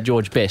talked about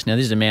George Best. Now,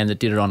 this is a man that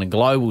did it on a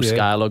global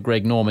scale, or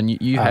Greg Norman.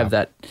 You have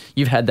that.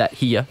 You've had that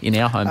here in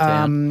our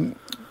hometown.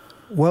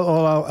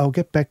 I'll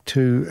get back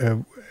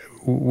to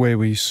where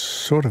we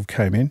sort of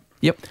came in.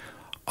 Yep.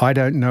 I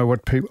don't know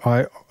what people...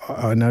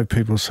 I know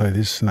people say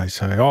this and they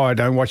say, I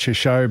don't watch your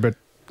show, but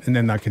and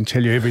then they can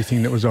tell you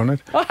everything that was on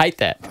it. I hate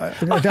that. I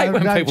hate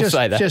when people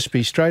say that. Just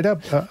be straight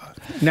up.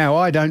 Now,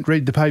 I don't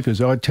read the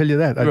papers. I tell you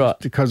that. Right.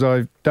 Because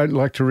I don't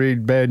like to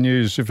read bad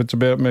news if it's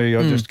about me.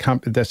 I just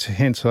can't.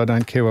 Hence I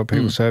don't care what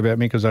people say about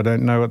me because I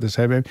don't know what they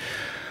say about me.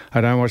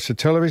 I don't watch the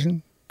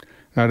television.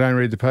 I don't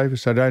read the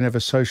papers. I don't have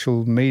a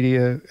social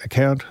media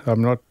account.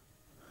 Haven't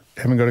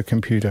got a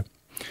computer.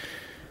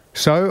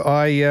 So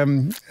I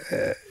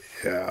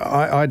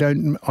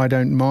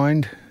don't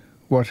mind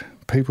what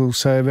people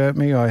say about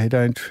me. I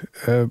don't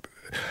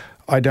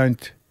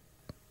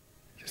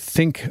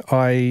think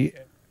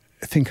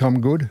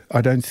I'm good.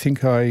 I don't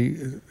think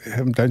I'm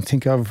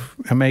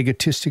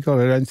egotistical.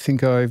 I don't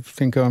think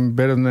I'm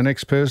better than the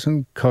next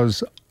person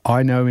because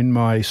I know in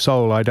my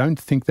soul I don't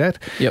think that.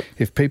 Yep.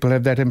 If people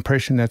have that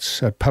impression,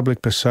 that's a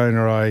public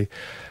persona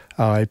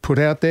I put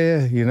out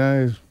there. You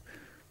know,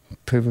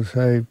 people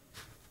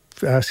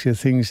ask you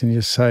things and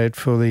you say it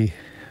for the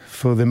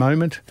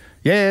moment.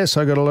 Yes,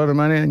 I got a lot of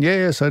money, and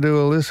yes, I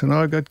do all this, and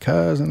I got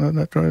cars, and I'm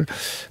not trying.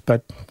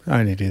 But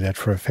I only do that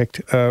for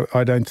effect.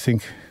 I don't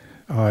think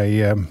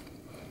I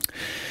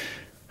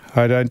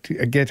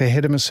don't get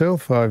ahead of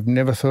myself. I've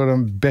never thought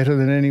I'm better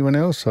than anyone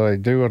else. I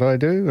do what I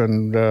do,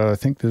 and I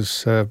think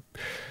there's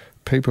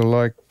people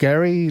like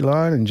Gary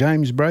Lyon and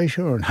James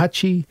Brayshaw and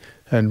Hutchie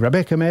and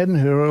Rebecca Madden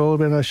who are all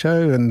been on our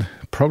show, and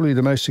probably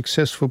the most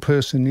successful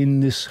person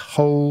in this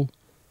whole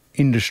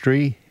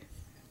industry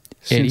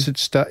since it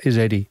started is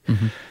Eddie.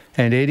 Mm-hmm.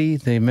 And Eddie,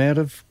 the amount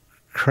of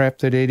crap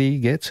that Eddie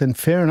gets, and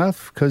fair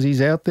enough, because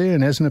he's out there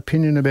and has an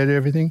opinion about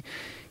everything,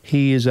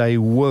 he is a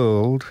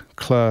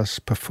world-class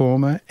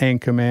performer,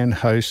 anchorman,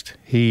 host.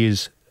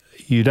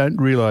 You don't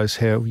realise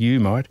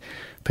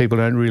people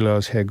don't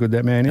realise how good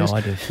that man is. No,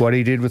 I do. What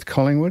he did with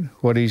Collingwood,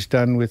 what he's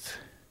done with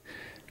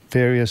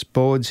various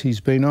boards he's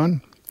been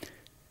on,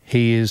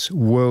 he is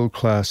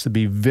world-class. There'd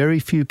be very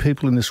few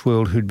people in this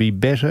world who'd be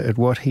better at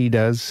what he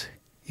does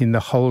in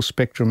the whole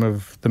spectrum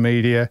of the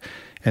media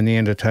and the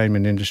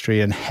entertainment industry,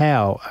 and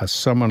how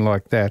someone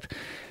like that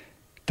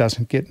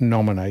doesn't get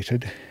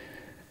nominated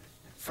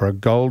for a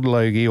gold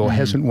Logie or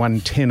hasn't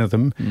won 10 of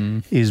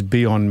them is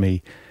beyond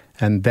me.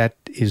 And that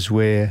is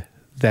where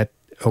that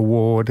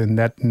award and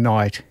that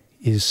night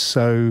is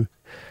so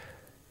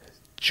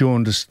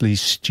jaundicedly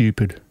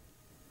stupid,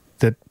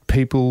 that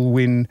people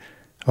win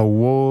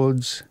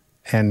awards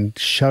and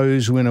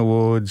shows win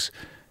awards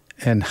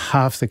and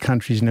half the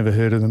country's never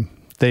heard of them.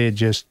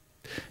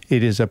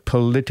 It is a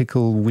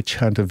political witch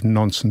hunt of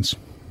nonsense.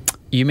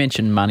 You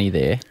mentioned money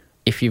there.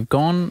 If you've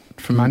gone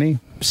from money,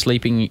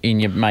 sleeping in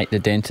your mate the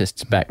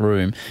dentist's back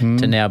room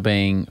to now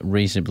being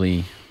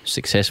reasonably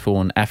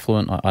successful and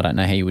affluent, I don't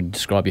know how you would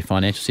describe your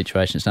financial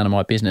situation, it's none of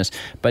my business,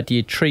 but do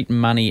you treat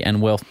money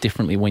and wealth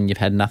differently when you've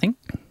had nothing?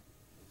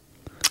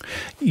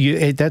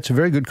 That's a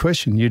very good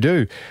question. You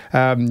do.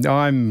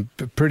 I'm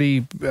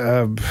pretty...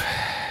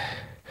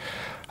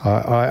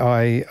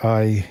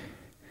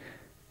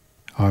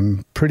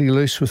 I'm pretty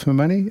loose with my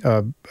money.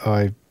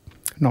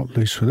 Not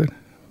loose with it.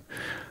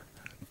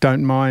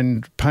 Don't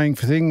mind paying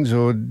for things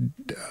or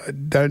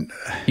don't...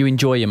 You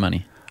enjoy your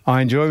money?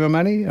 I enjoy my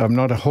money. I'm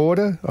not a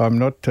hoarder.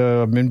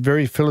 I've been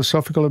very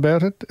philosophical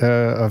about it.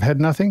 I've had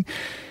nothing.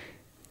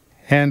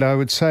 And I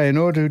would say in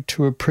order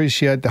to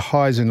appreciate the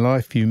highs in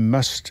life, you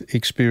must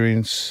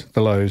experience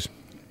the lows.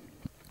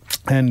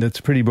 And it's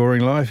a pretty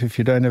boring life if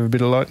you don't have a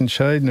bit of light and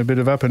shade and a bit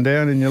of up and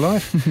down in your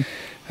life.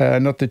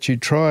 Not that you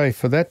try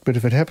for that, but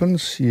if it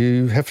happens,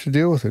 you have to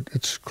deal with it.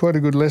 It's quite a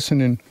good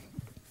lesson in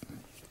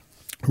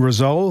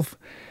resolve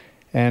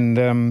and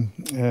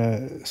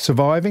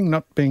surviving,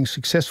 not being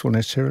successful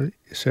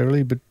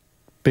necessarily, but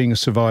being a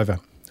survivor.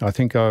 I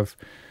think if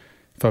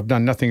I've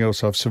done nothing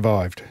else, I've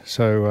survived.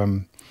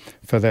 So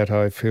for that,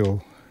 I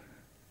feel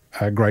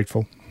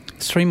grateful.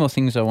 There's three more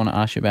things I want to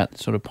ask you about that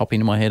sort of pop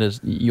into my head as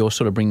you're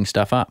sort of bringing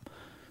stuff up.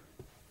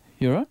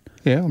 You all right?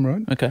 Yeah, I'm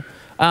right. Okay.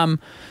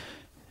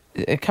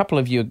 A couple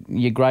of your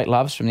great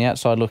loves from the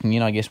outside looking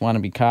in, I guess one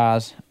would be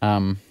cars,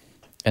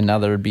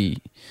 another would be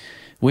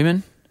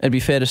women, it'd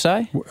be fair to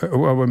say.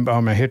 Well,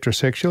 I'm a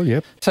heterosexual,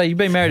 yep. So you've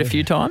been married a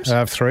few times?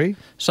 3.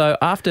 So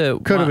after...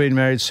 Could have been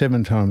married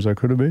 7 times, I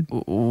could have been.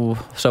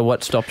 So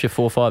what stopped you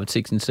 4, 5,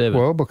 6 and 7?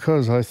 Well,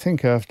 because I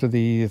think after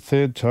the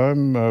 3rd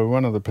time,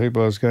 one of the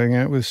people I was going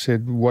out with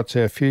said, "What's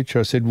our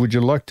future?" I said, "Would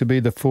you like to be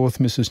the 4th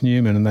Mrs.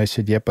 Newman?" And they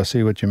said, "Yep, I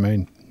see what you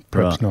mean.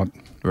 Perhaps not."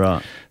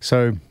 Right.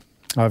 So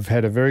I've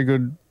had a very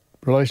good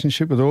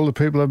relationship with all the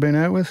people I've been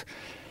out with.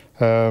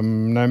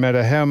 No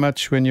matter how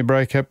much when you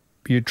break up,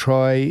 you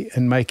try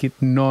and make it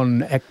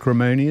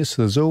non-acrimonious.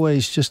 There's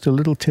always just a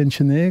little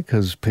tension there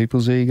because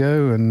people's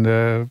ego and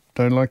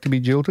don't like to be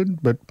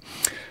jilted. But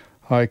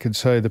I could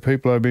say the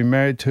people I've been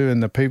married to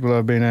and the people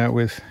I've been out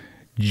with,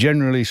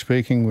 generally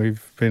speaking,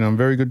 we've been on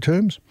very good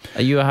terms.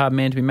 Are you a hard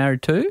man to be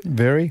married to?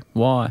 Very.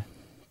 Why?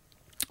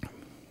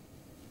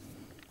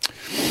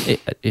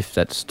 If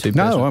that's too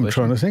personal. No, I'm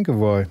question. trying to think of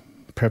why.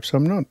 Perhaps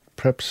I'm not.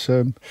 Perhaps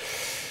I'm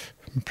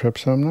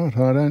not.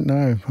 I don't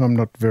know. I'm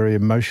not very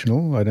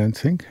emotional, I don't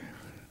think.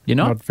 You're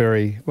not? Not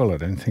very... Well, I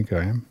don't think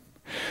I am.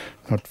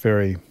 Not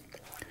very...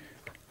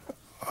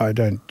 I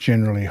don't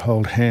generally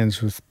hold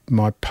hands with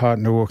my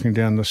partner walking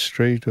down the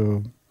street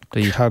or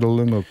cuddle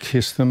them or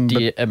kiss them.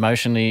 Do you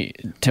emotionally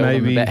tell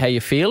them about how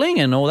you're feeling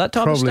and all that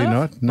type of stuff? Probably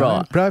not.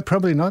 No, Right.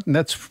 probably not. And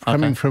that's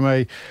coming from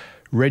a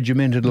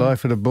regimented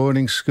life at a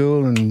boarding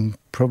school and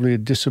probably a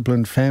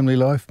disciplined family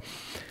life.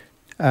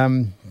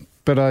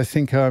 But I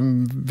think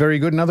I'm very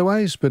good in other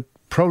ways, but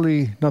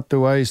probably not the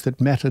ways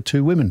that matter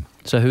to women.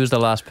 So who's the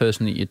last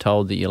person that you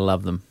told that you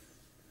love them?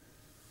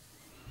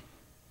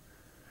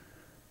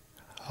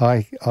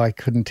 I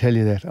couldn't tell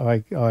you that.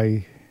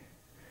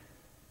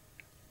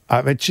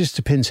 It just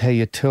depends how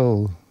you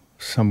tell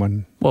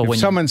someone. Well, if when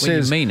someone you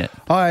says, mean it.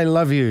 I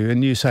love you,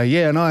 and you say,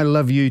 yeah, and I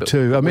love you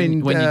too.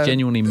 when you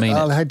genuinely mean it.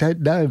 I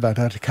don't know, but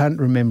I can't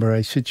remember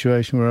a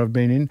situation where I've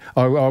been in.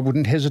 I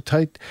wouldn't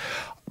hesitate.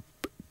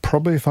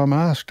 Probably if I'm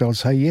asked, I'll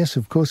say, yes,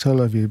 of course I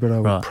love you, but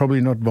I would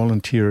probably not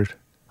volunteer it.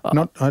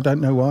 I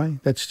don't know why.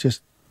 It's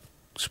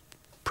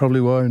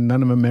probably why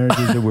none of my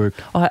marriages have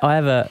worked. I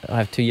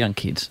have 2 young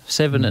kids,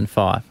 7 and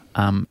 5,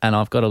 and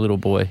I've got a little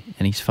boy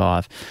and he's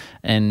 5,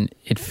 and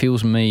it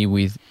fills me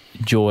with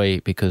joy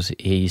because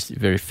he's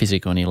very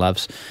physical and he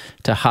loves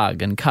to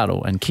hug and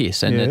cuddle and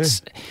kiss,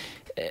 and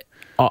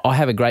I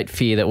have a great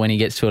fear that when he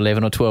gets to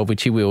 11 or 12,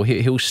 which he will,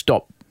 he'll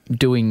stop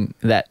doing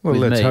that with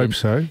me. Well, let's hope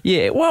so.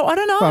 Yeah, well, I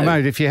don't know. Well,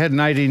 mate, if you had an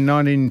 18,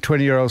 19,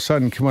 20-year-old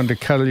son come on to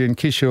cuddle you and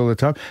kiss you all the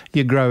time,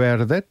 you grow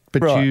out of that,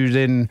 but you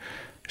then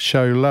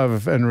show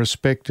love and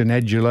respect and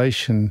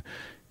adulation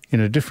in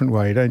a different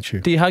way, don't you?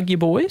 Do you hug your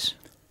boys?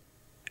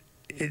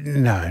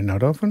 No,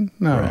 not often,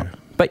 no. Right.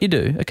 But you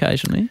do,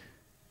 occasionally?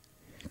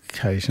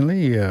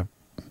 Occasionally,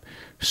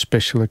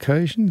 special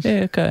occasions.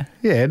 Yeah, okay.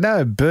 Yeah,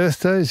 no,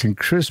 birthdays and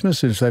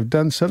Christmas, if they've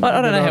done something.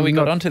 I don't know how we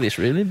got onto this,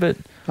 really, but...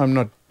 I'm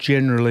not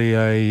generally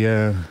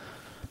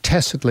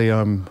tacitly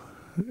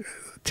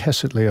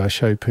I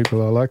show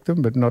people I like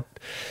them, but not...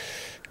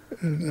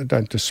 I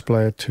don't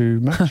display it too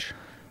much.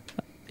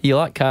 You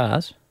like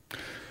cars?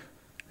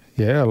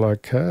 Yeah, I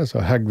like cars.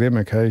 I hug them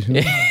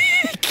occasionally.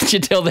 Did you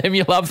tell them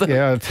you love them?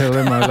 Yeah, I tell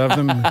them I love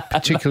them,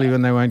 particularly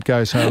when they won't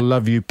go, so I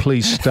love you,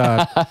 please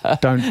start.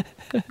 Don't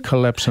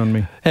collapse on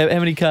me. How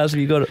many cars have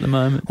you got at the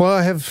moment? Well,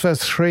 I have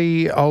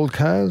 3 old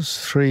cars,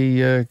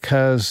 3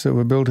 cars that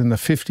were built in the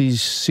 50s,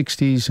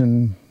 60s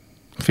and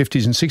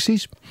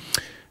 60s.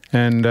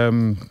 And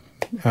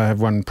I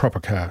have 1 proper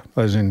car,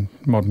 as in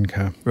modern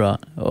car. Right.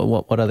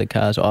 What other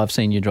cars? I've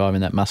seen you driving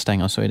that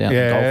Mustang. I saw you down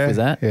the Golf with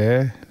that.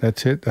 Yeah,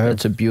 that's it.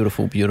 It's a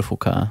beautiful, beautiful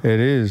car. It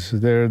is.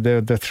 They're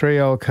the 3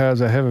 old cars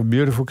I have are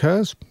beautiful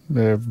cars.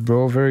 They're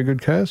all very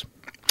good cars.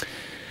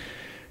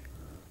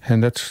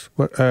 And that's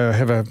what I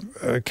have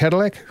a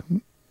Cadillac,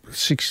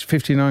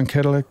 59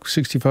 Cadillac,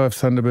 65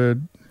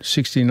 Thunderbird,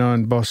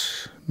 69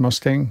 Boss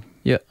Mustang.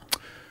 Yeah.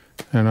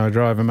 And I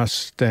drive a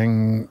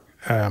Mustang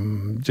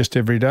just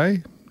every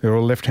day. They're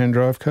all left-hand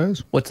drive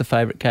cars. What's the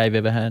favourite car you've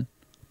ever had?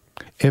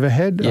 Ever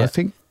had? Yeah. I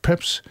think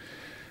perhaps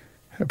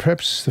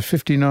the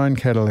 59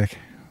 Cadillac,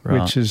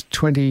 which is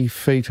 20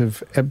 feet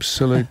of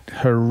absolute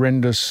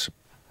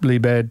horrendously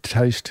bad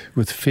taste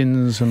with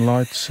fins and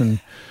lights,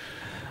 and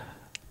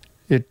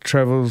it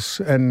travels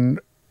and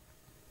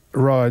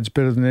rides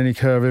better than any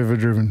car I've ever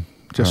driven.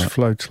 Just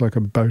floats like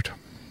a boat.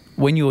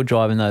 When you're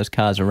driving those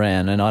cars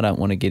around, and I don't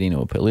want to get into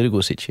a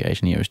political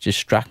situation here, it's just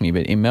struck me,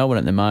 but in Melbourne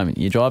at the moment,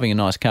 you're driving a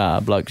nice car,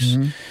 blokes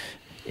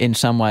in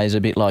some ways a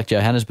bit like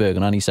Johannesburg,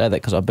 and I only say that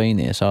because I've been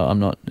there, so I'm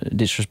not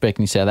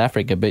disrespecting South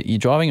Africa, but you're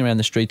driving around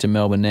the streets of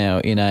Melbourne now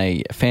in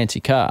a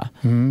fancy car.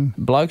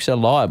 Blokes are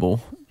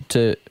liable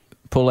to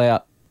pull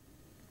out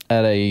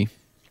at a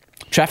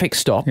traffic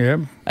stop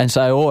and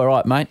say, all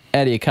right, mate,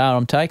 out of your car,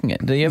 I'm taking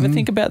it. Do you ever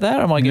think about that,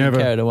 or am I getting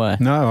carried away?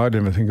 No, I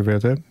never think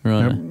about that.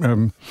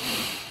 Right.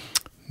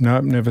 No,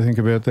 never think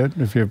about that.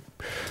 If you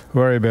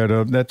worry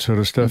about that sort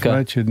of stuff,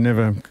 mate, you'd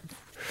never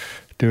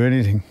do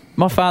anything.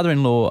 My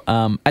father-in-law,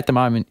 at the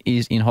moment,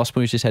 is in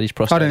hospital. He's just had his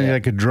prostate. I don't think they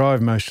could drive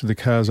most of the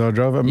cars I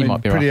drive. I mean,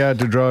 might be pretty right. hard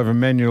to drive a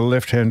manual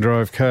left-hand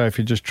drive car if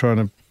you're just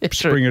trying to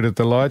spring it at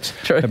the lights.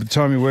 True. At the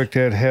time you worked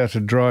out how to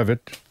drive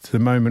it, the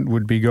moment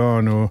would be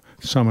gone, or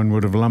someone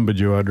would have lumbered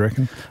you, I'd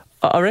reckon.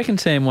 I reckon,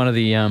 Sam, one of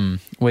the,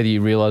 whether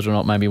you realise or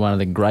not, maybe one of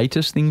the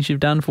greatest things you've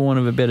done, for want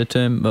of a better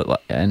term,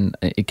 and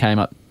it came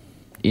up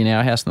in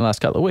our house in the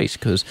last couple of weeks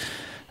because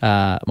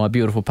my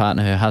beautiful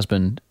partner, her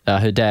husband,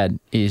 her dad,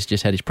 is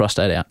just had his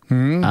prostate out.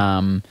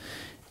 And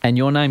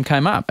your name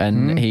came up,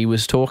 and he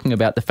was talking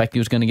about the fact he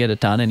was going to get it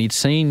done, and he'd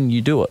seen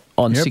you do it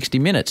on 60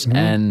 Minutes,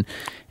 and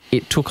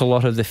it took a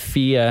lot of the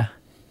fear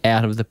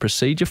out of the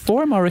procedure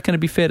for him, I reckon it'd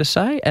be fair to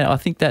say. And I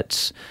think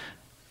that's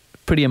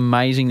pretty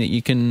amazing that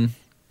you can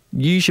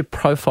use your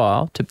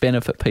profile to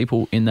benefit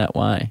people in that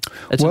way.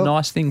 It's a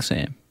nice thing,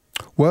 Sam.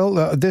 Well,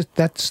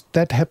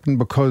 that happened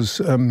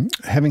because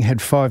having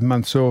had 5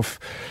 months off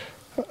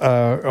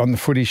on the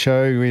footy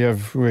show,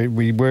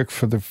 we work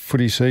for the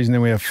footy season,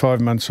 then we have 5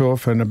 months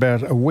off, and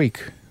about a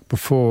week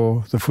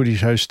before the footy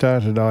show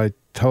started, I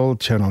told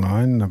Channel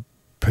 9, the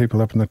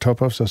people up in the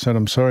top office, I said,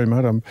 I'm sorry,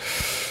 mate, I'm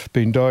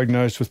been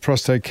diagnosed with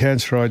prostate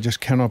cancer, I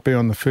just cannot be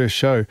on the first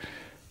show.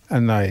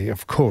 And they,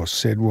 of course,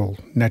 said, well,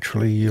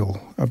 naturally you'll...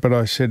 But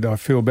I said, I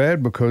feel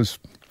bad because...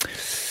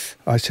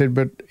 I said,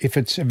 but if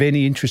it's of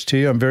any interest to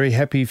you, I'm very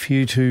happy for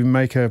you to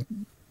make have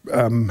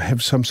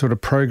some sort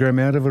of program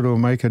out of it, or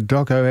make a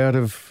doco out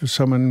of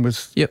someone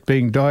with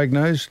being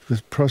diagnosed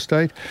with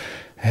prostate,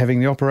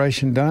 having the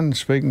operation done,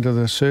 speaking to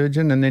the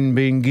surgeon, and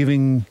then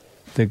giving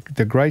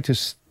the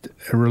greatest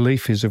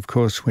relief is, of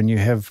course, when you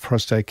have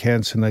prostate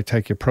cancer and they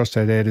take your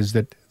prostate out, is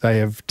that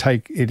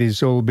it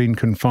has all been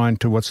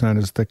confined to what's known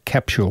as the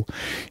capsule.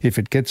 If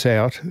it gets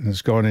out and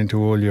it's gone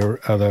into all your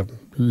other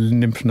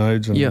lymph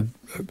nodes, and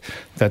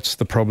that's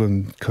the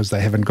problem, because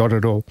they haven't got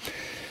it all.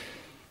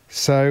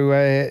 So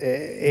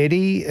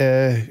Eddie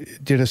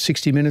did a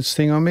 60 Minutes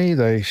thing on me.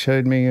 They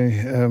showed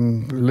me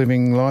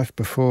living life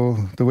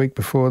the week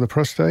before the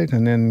prostate,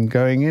 and then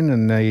going in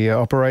and the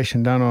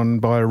operation done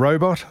by a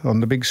robot on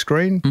the big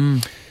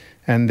screen.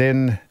 And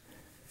then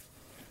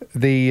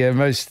the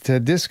most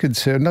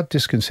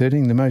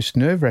the most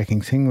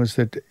nerve-wracking thing was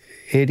that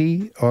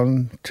Eddie,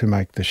 to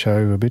make the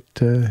show a bit,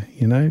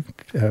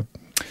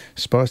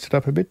 spiced it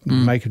up a bit,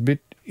 make it a bit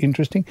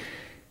interesting,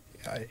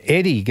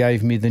 Eddie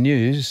gave me the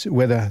news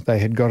whether they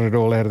had got it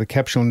all out of the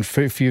capsule. And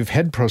if you've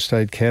had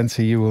prostate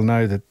cancer, you will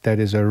know that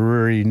is a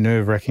really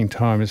nerve-wracking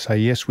time to say,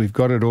 yes, we've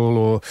got it all,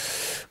 or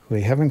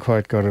we haven't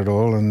quite got it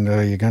all, and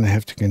you're going to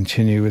have to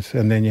continue with,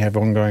 and then you have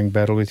ongoing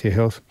battle with your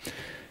health.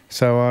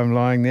 So I'm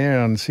lying there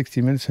on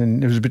 60 Minutes,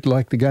 and it was a bit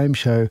like the game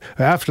show.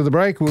 After the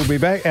break, we'll be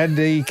back. And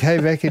he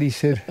came back and he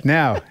said,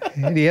 now,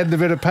 and he had the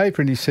bit of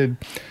paper and he said,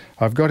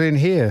 I've got in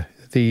here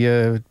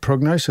the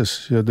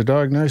prognosis, the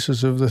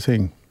diagnosis of the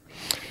thing.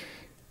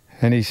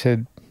 And he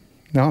said,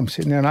 no, I'm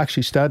sitting there, and I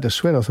actually started to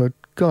sweat. I thought,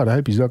 God, I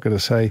hope he's not going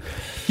to say...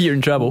 You're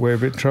in trouble. We're a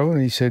bit in trouble.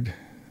 And he said,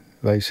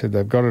 they said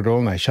they've got it all,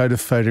 and they showed a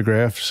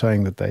photograph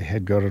saying that they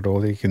had got it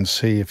all. You can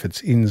see if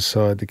it's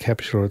inside the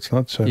capsule or it's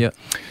not.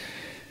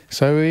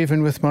 So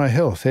even with my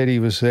health, Eddie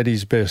was at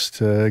his best.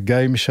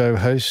 Game show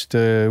host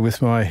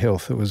with my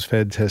health. It was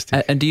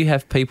fantastic. And do you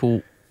have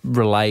people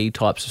relay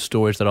types of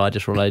stories that I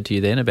just relayed to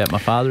you then about my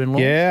father-in-law?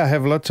 Yeah, I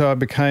have lots. I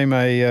became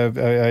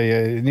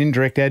an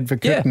indirect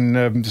advocate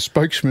and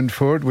spokesman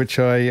for it, which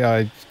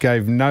I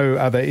gave no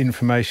other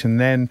information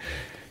than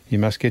you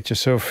must get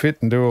yourself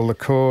fit and do all the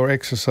core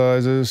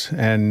exercises,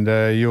 and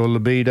your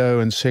libido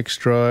and sex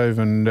drive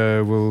and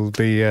will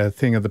be a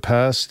thing of the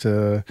past,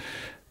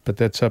 but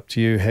that's up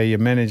to you how you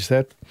manage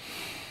that.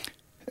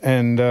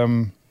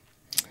 And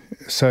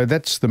so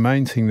that's the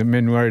main thing that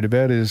men worried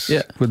about is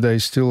would they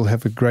still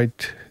have a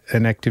great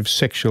and active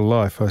sexual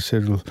life. I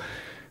said, well,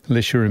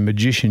 unless you're a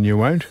magician, you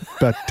won't.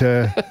 But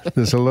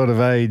there's a lot of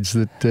aids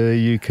that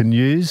you can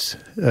use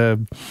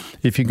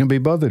if you can be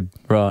bothered.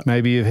 Right.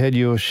 Maybe you've had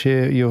your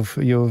share,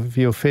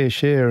 your fair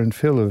share and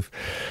fill of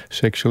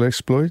sexual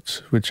exploits,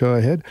 which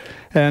I had.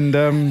 And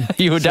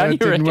you were done. It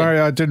didn't worry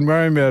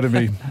about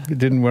me. It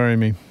didn't worry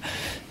me.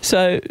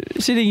 So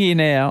sitting here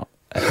now,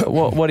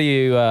 what do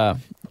you?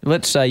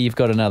 Let's say you've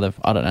got another.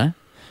 I don't know.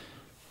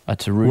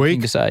 That's a rude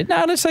thing to say.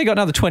 No, let's say you got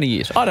another 20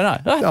 years. I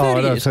don't know.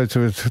 30 years. So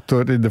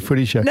thought in the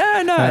footy show. No.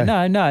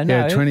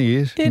 Yeah, 20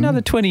 years. Yeah,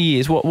 another 20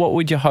 years. What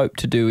would you hope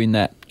to do in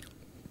that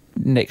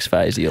next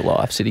phase of your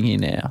life, sitting here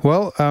now?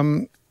 Well,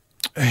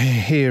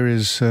 here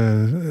is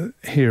a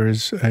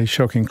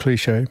shocking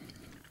cliche.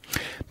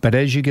 But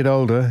as you get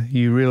older,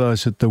 you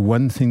realise that the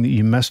one thing that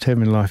you must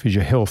have in life is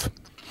your health.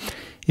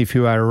 If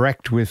you are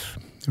racked with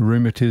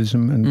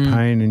rheumatism and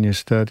pain, and you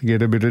start to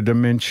get a bit of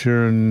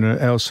dementia and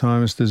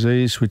Alzheimer's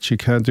disease, which you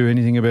can't do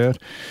anything about,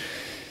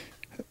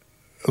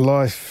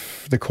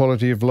 the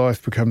quality of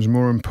life becomes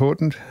more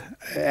important.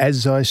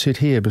 As I sit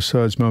here,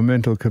 besides my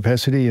mental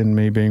capacity and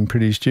me being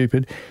pretty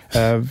stupid,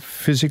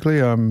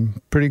 physically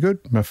I'm pretty good.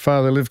 My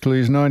father lived till he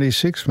was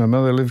 96, my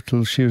mother lived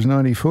till she was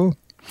 94.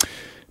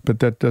 But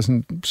that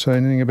doesn't say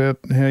anything about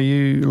how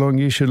long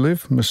you should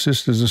live. My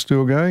sisters are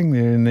still going,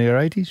 they're in their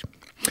 80s.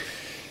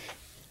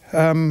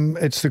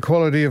 It's the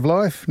quality of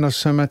life, not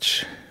so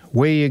much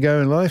where you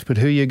go in life, but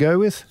who you go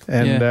with.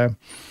 And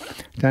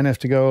don't have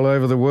to go all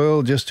over the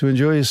world just to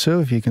enjoy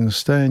yourself. You can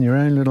stay in your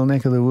own little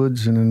neck of the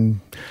woods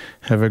and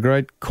have a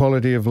great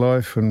quality of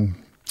life. And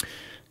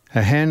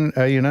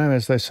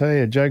as they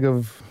say,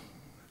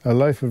 a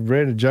loaf of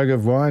bread, a jug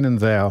of wine,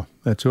 and thou.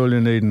 That's all you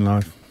need in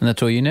life. And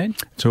that's all you need?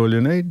 That's all you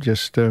need.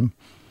 Just a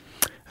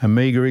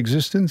meagre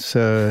existence,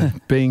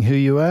 being who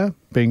you are,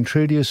 being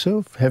true to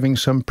yourself, having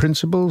some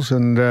principles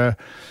and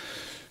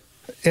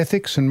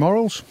ethics and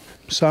morals,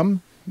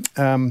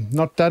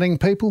 not dudding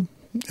people,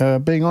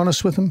 being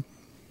honest with them,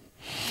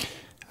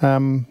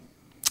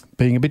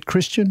 being a bit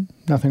Christian,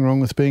 nothing wrong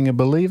with being a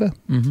believer,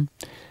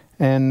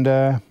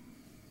 and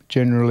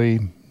generally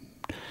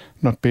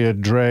not be a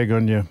drag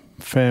on your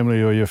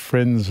family or your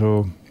friends,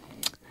 or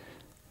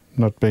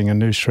not being a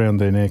noose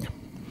round their neck.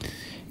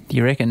 Do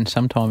you reckon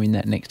sometime in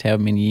that next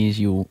however many years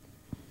you'll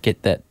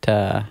get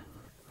that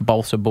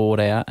balsa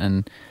board out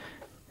and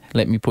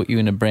let me put you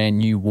in a brand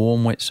new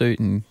warm wetsuit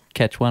and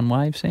catch one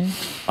wave, Sam?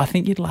 I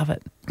think you'd love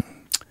it.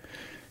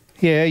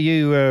 Yeah,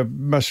 you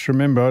must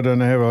remember, I don't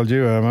know how old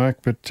you are, Mark,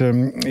 but,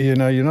 you're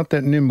not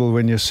that nimble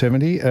when you're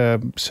 70,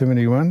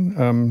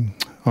 71.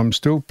 I'm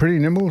still pretty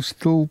nimble,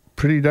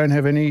 don't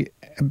have any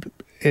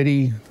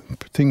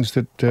things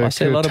that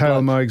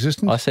curtail my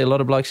existence. I see a lot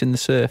of blokes in the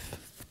surf.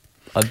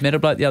 I've met a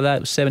bloke the other day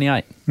that was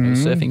 78. He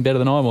was surfing better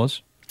than I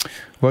was.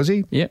 Was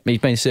he? Yeah, he's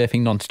been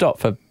surfing non-stop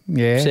for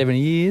 70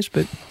 years,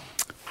 but...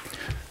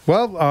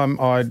 Well,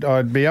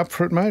 I'd be up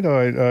for it, mate.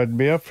 I'd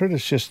be up for it.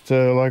 It's just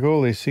like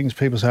all these things.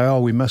 People say,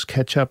 "Oh, we must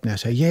catch up now."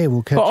 So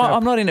we'll catch up.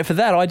 I'm not in it for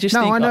that. I just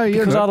think I know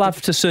because I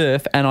love to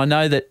surf, and I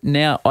know that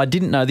now. I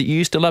didn't know that you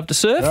used to love to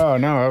surf. Oh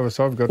no,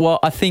 I've got. Well,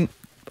 I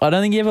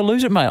don't think you ever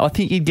lose it, mate. I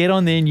think you'd get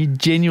on there and you'd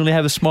genuinely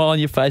have a smile on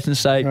your face and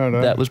say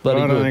that was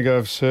bloody good. I don't think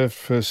I've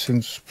surfed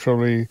since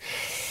probably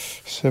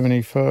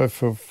 75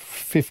 for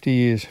 50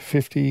 years.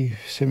 50,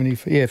 70,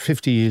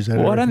 50 years. I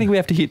don't think we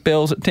have to hit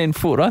bells at 10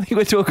 foot. I think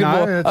we're talking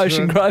more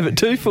Ocean Grove at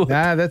 2 foot.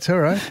 No, that's all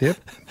right, yep.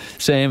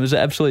 Sam, was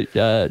absolute...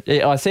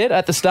 I said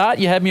at the start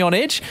you had me on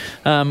edge,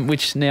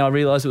 which now I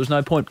realise there was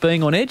no point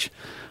being on edge.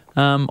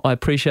 I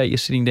appreciate you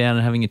sitting down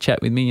and having a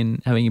chat with me and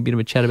having a bit of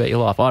a chat about your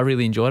life. I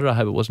really enjoyed it. I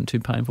hope it wasn't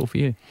too painful for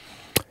you.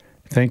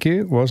 Thank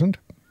you. It wasn't.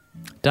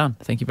 Done.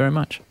 Thank you very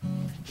much.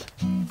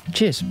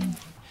 Cheers.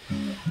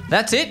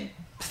 That's it.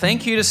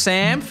 Thank you to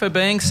Sam for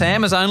being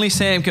Sam, as only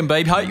Sam can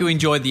be. Hope you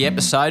enjoyed the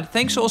episode.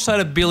 Thanks also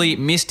to Billy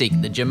Mystic,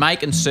 the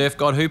Jamaican surf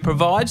god who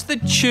provides the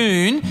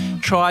tune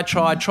Try,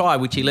 Try, Try,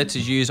 which he lets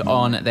us use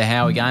on the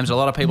Howie Games. A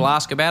lot of people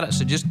ask about it,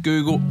 so just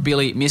Google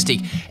Billy Mystic.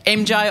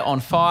 MJ on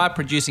fire,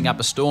 producing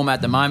up a storm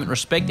at the moment.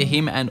 Respect to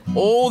him and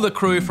all the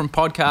crew from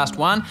Podcast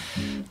One.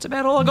 That's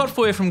about all I got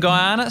for you from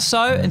Guyana.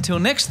 So until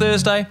next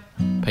Thursday,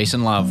 peace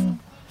and love.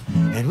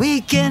 And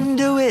we can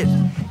do it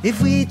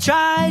if we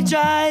try,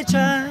 try,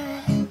 try.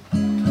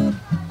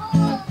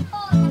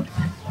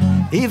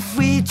 If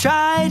we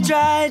try,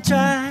 try,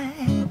 try.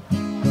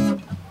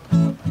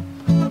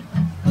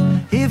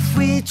 If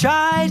we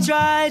try,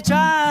 try,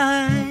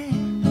 try.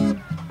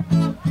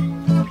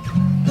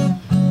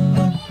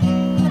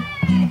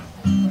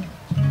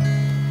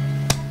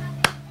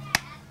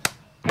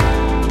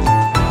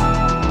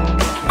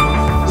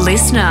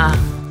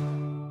 Listener.